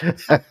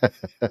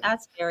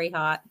 that's very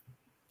hot.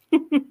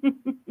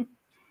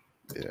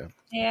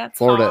 Yeah,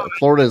 Florida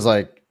is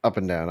like up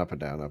and down, up and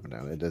down, up and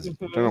down. It does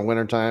during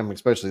winter time,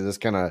 especially this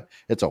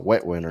it's a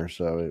wet winter,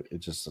 so it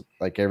just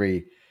like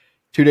every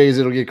 2 days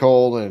it'll get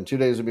cold, and 2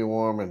 days it'll be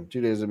warm, and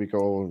 2 days it'll be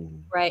cold,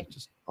 and Right.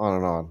 just on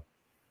and on.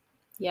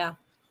 Yeah.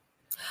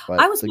 But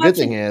I was the good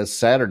thing is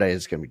Saturday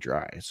is going to be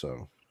dry.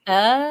 So.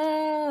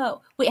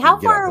 Oh, wait! How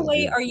Get out far of the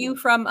away gym. are you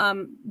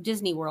from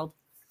Disney World,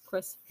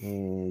 Chris?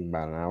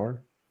 About an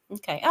hour.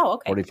 Okay. Oh,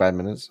 okay. 45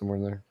 minutes, somewhere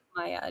there.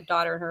 My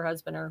daughter and her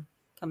husband are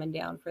coming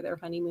down for their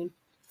honeymoon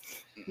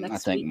I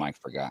next think week. Mike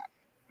forgot.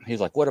 He's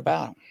like, "What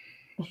about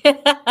him?"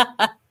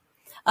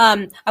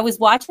 I was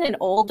watching an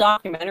old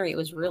documentary. It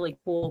was really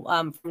cool.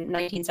 From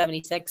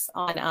 1976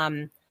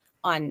 on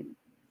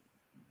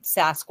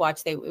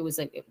Sasquatch. It was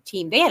a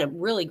team. They had a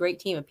really great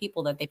team of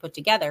people that they put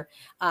together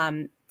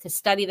to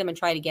study them and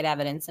try to get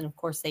evidence. And of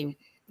course, they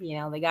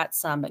got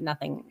some, but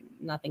nothing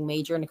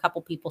major. And a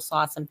couple people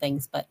saw some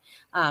things, but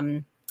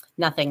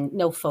nothing,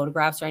 no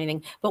photographs or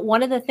anything. But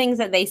one of the things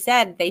that they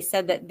said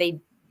that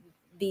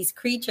these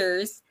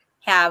creatures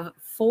have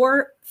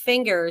 4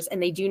 fingers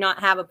and they do not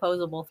have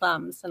opposable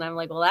thumbs. And I'm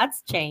like, well,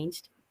 that's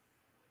changed.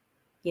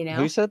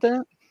 Who said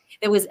that?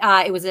 It was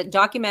a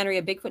documentary,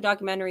 a Bigfoot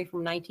documentary from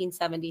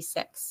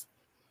 1976.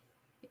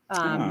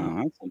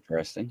 That's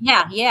interesting.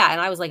 Yeah. And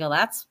I was like, oh,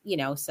 that's,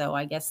 so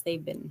I guess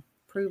they've been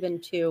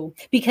proven to,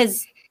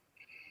 because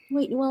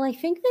I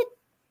think that,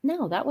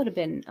 no, that would have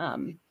been,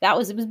 it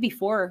was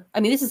before,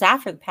 this is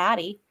after the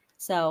Patty.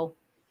 So.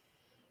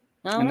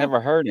 I never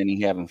heard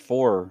any having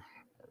four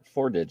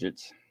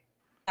digits.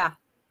 Yeah.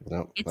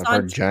 No, I've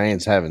heard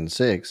giants having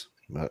 6,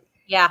 but.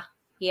 Yeah.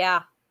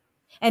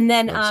 And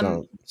then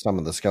some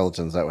of the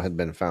skeletons that had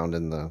been found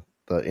in the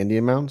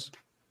Indian mounds,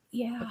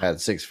 had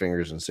 6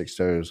 fingers and 6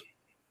 toes.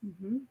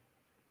 Mm-hmm.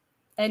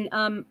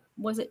 And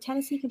was it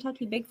Tennessee,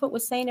 Kentucky? Bigfoot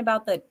was saying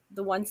about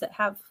the ones that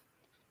have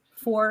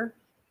 4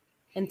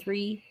 and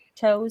 3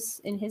 toes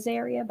in his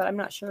area, but I'm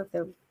not sure if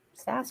they're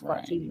Sasquatch.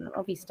 Right. Even. I don't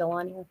know if he's still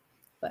on here,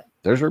 but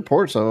there's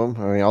reports of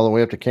them. All the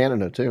way up to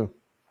Canada too.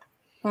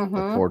 Mm-hmm.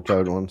 The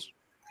 4-toed ones.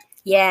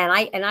 Yeah,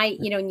 and I,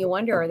 and you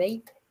wonder, are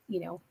they,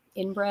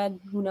 inbred?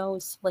 Who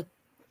knows? Like.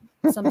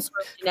 Some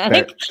sort of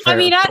genetic.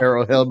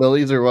 Feral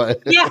hillbillies or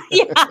what? Yeah.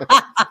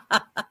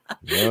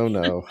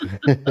 No.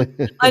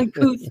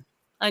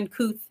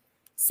 uncouth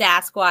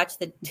Sasquatch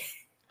that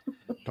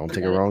don't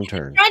take a wrong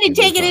turn. Trying to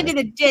take it into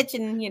the ditch,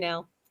 and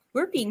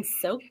we're being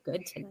so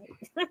good tonight.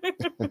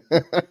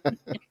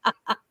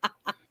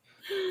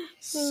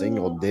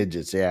 Single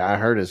digits. Yeah, I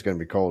heard it's going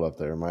to be cold up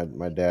there.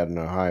 My dad in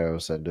Ohio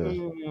said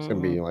it's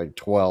going to be like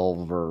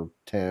 12 or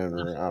 10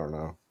 or I don't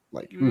know.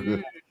 Like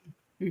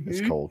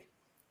it's cold.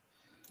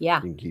 Yeah,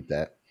 you can keep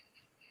that.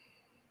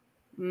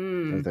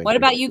 What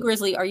about you,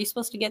 Grizzly? Are you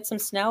supposed to get some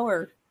snow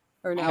or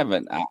no? I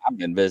haven't. I've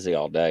been busy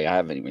all day. I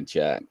haven't even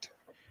checked.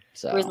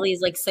 So. Grizzly is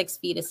like 6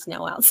 feet of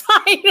snow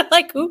outside.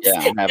 Like, oops. Yeah,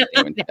 I haven't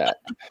even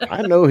checked.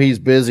 I know he's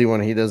busy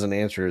when he doesn't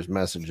answer his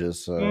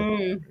messages.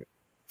 So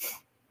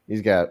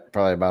he's got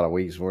probably about a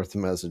week's worth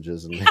of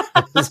messages.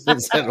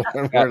 And said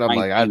one word, I'm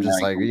like, I'm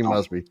just like, you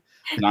must be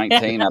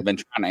 19. I've been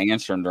trying to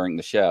answer him during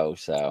the show.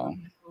 So.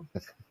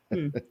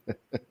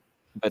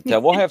 But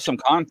we'll have some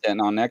content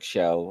on next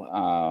show.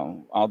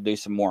 I'll do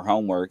some more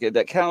homework.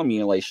 That cow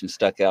mutilation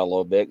stuck out a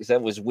little bit because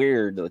that was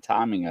weird, the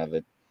timing of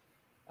it.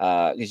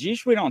 Because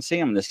usually we don't see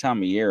them this time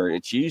of year.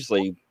 It's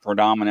usually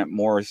predominant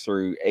more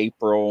through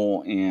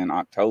April and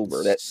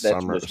October. That's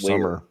summer.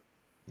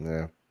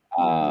 Yeah.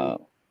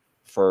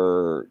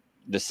 For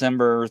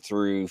December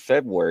through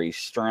February,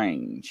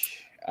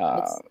 strange.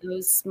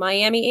 Those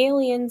Miami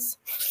aliens.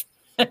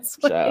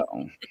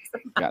 So,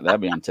 that'll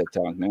be on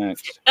TikTok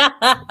next.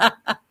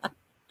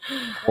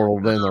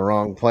 Portaled in the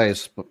wrong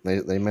place, but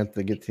they meant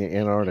to get to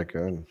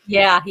Antarctica. And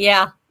yeah.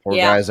 Poor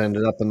guys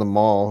ended up in the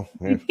mall.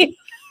 Yeah.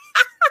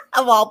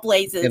 Of all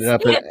places. Ended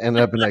up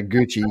in a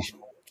Gucci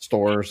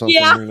store or something.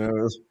 Yeah. Who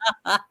knows?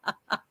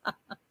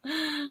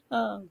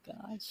 Oh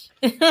gosh.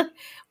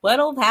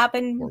 What'll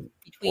happen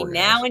between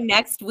now and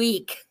next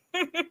week?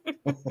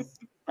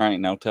 I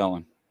ain't no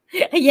telling.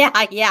 Yeah.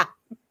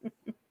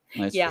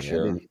 That's for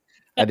sure.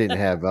 I didn't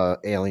have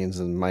aliens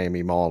in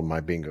Miami Mall in my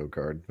bingo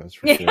card. That's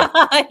for sure.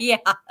 Yeah.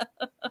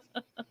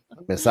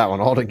 Missed that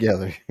one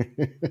altogether.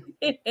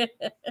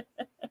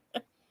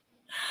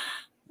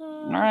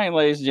 All right,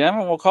 ladies and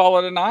gentlemen, we'll call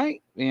it a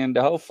night, and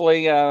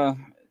hopefully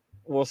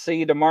we'll see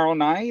you tomorrow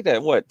night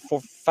at what,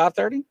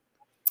 5:30?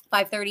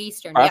 5:30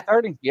 Eastern.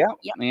 5:30. Yep.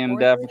 And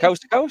from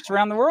coast to coast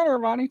around the world,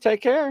 everybody,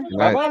 take care.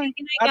 Bye bye.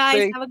 Good night,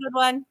 guys. Have a good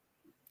one.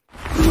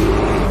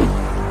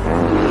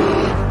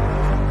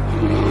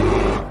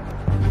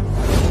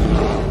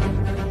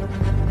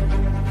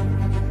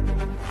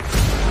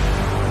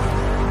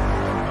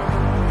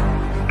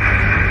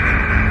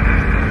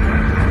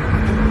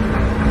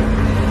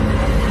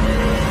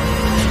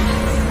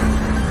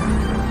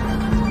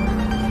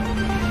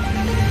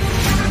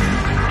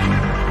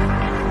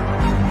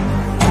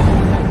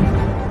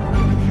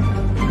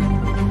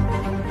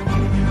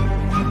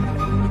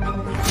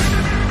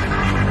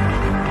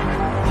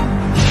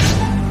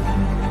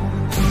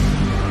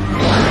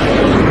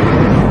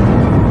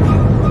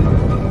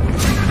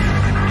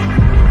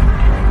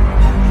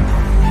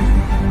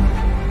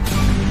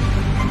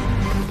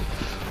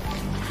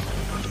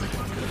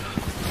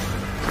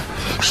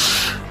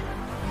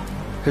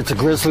 It's a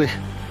grizzly.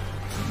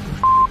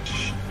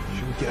 Should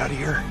we get out of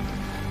here?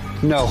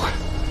 No.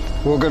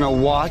 We're gonna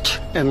watch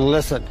and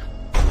listen.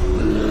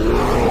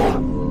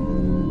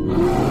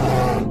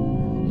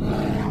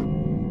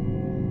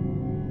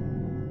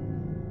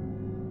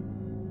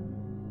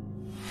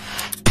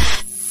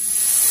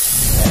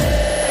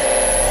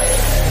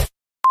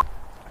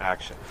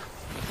 Action.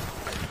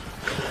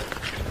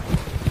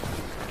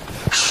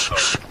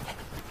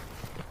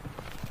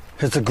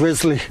 It's a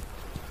grizzly.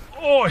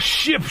 Oh,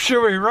 shit,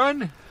 should we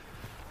run?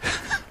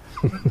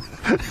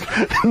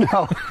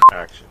 No.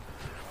 Action.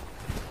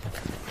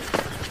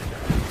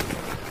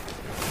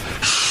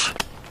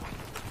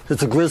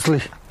 It's a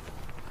grizzly.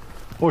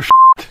 Oh,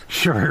 shit,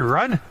 should we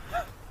run?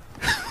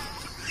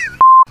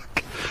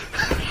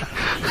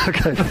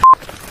 Okay.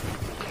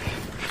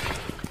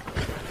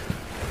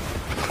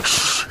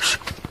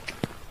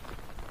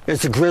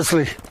 It's a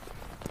grizzly.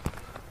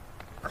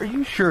 Are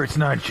you sure it's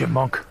not a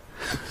chipmunk?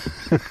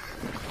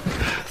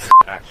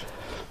 Action.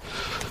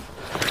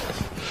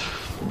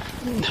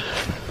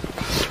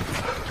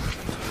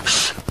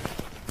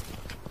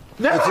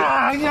 No,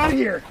 get out of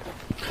here.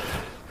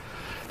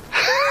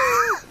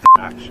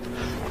 Action.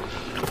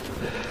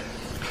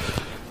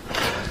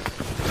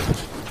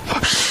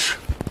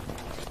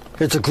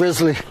 It's a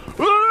grizzly.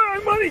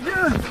 I'm out of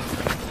here.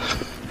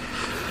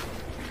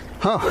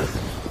 Huh.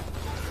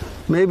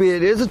 Maybe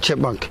it is a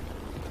chipmunk.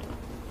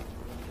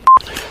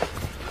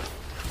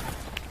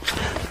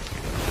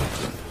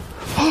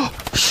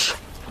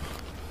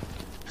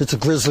 It's a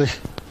grizzly.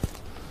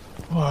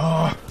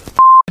 Are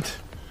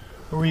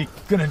we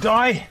gonna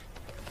die?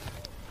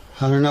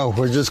 I don't know.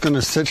 We're just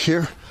gonna sit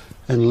here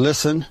and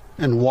listen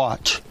and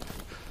watch.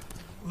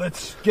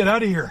 Let's get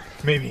out of here,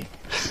 maybe.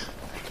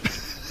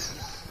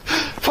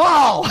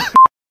 Fall!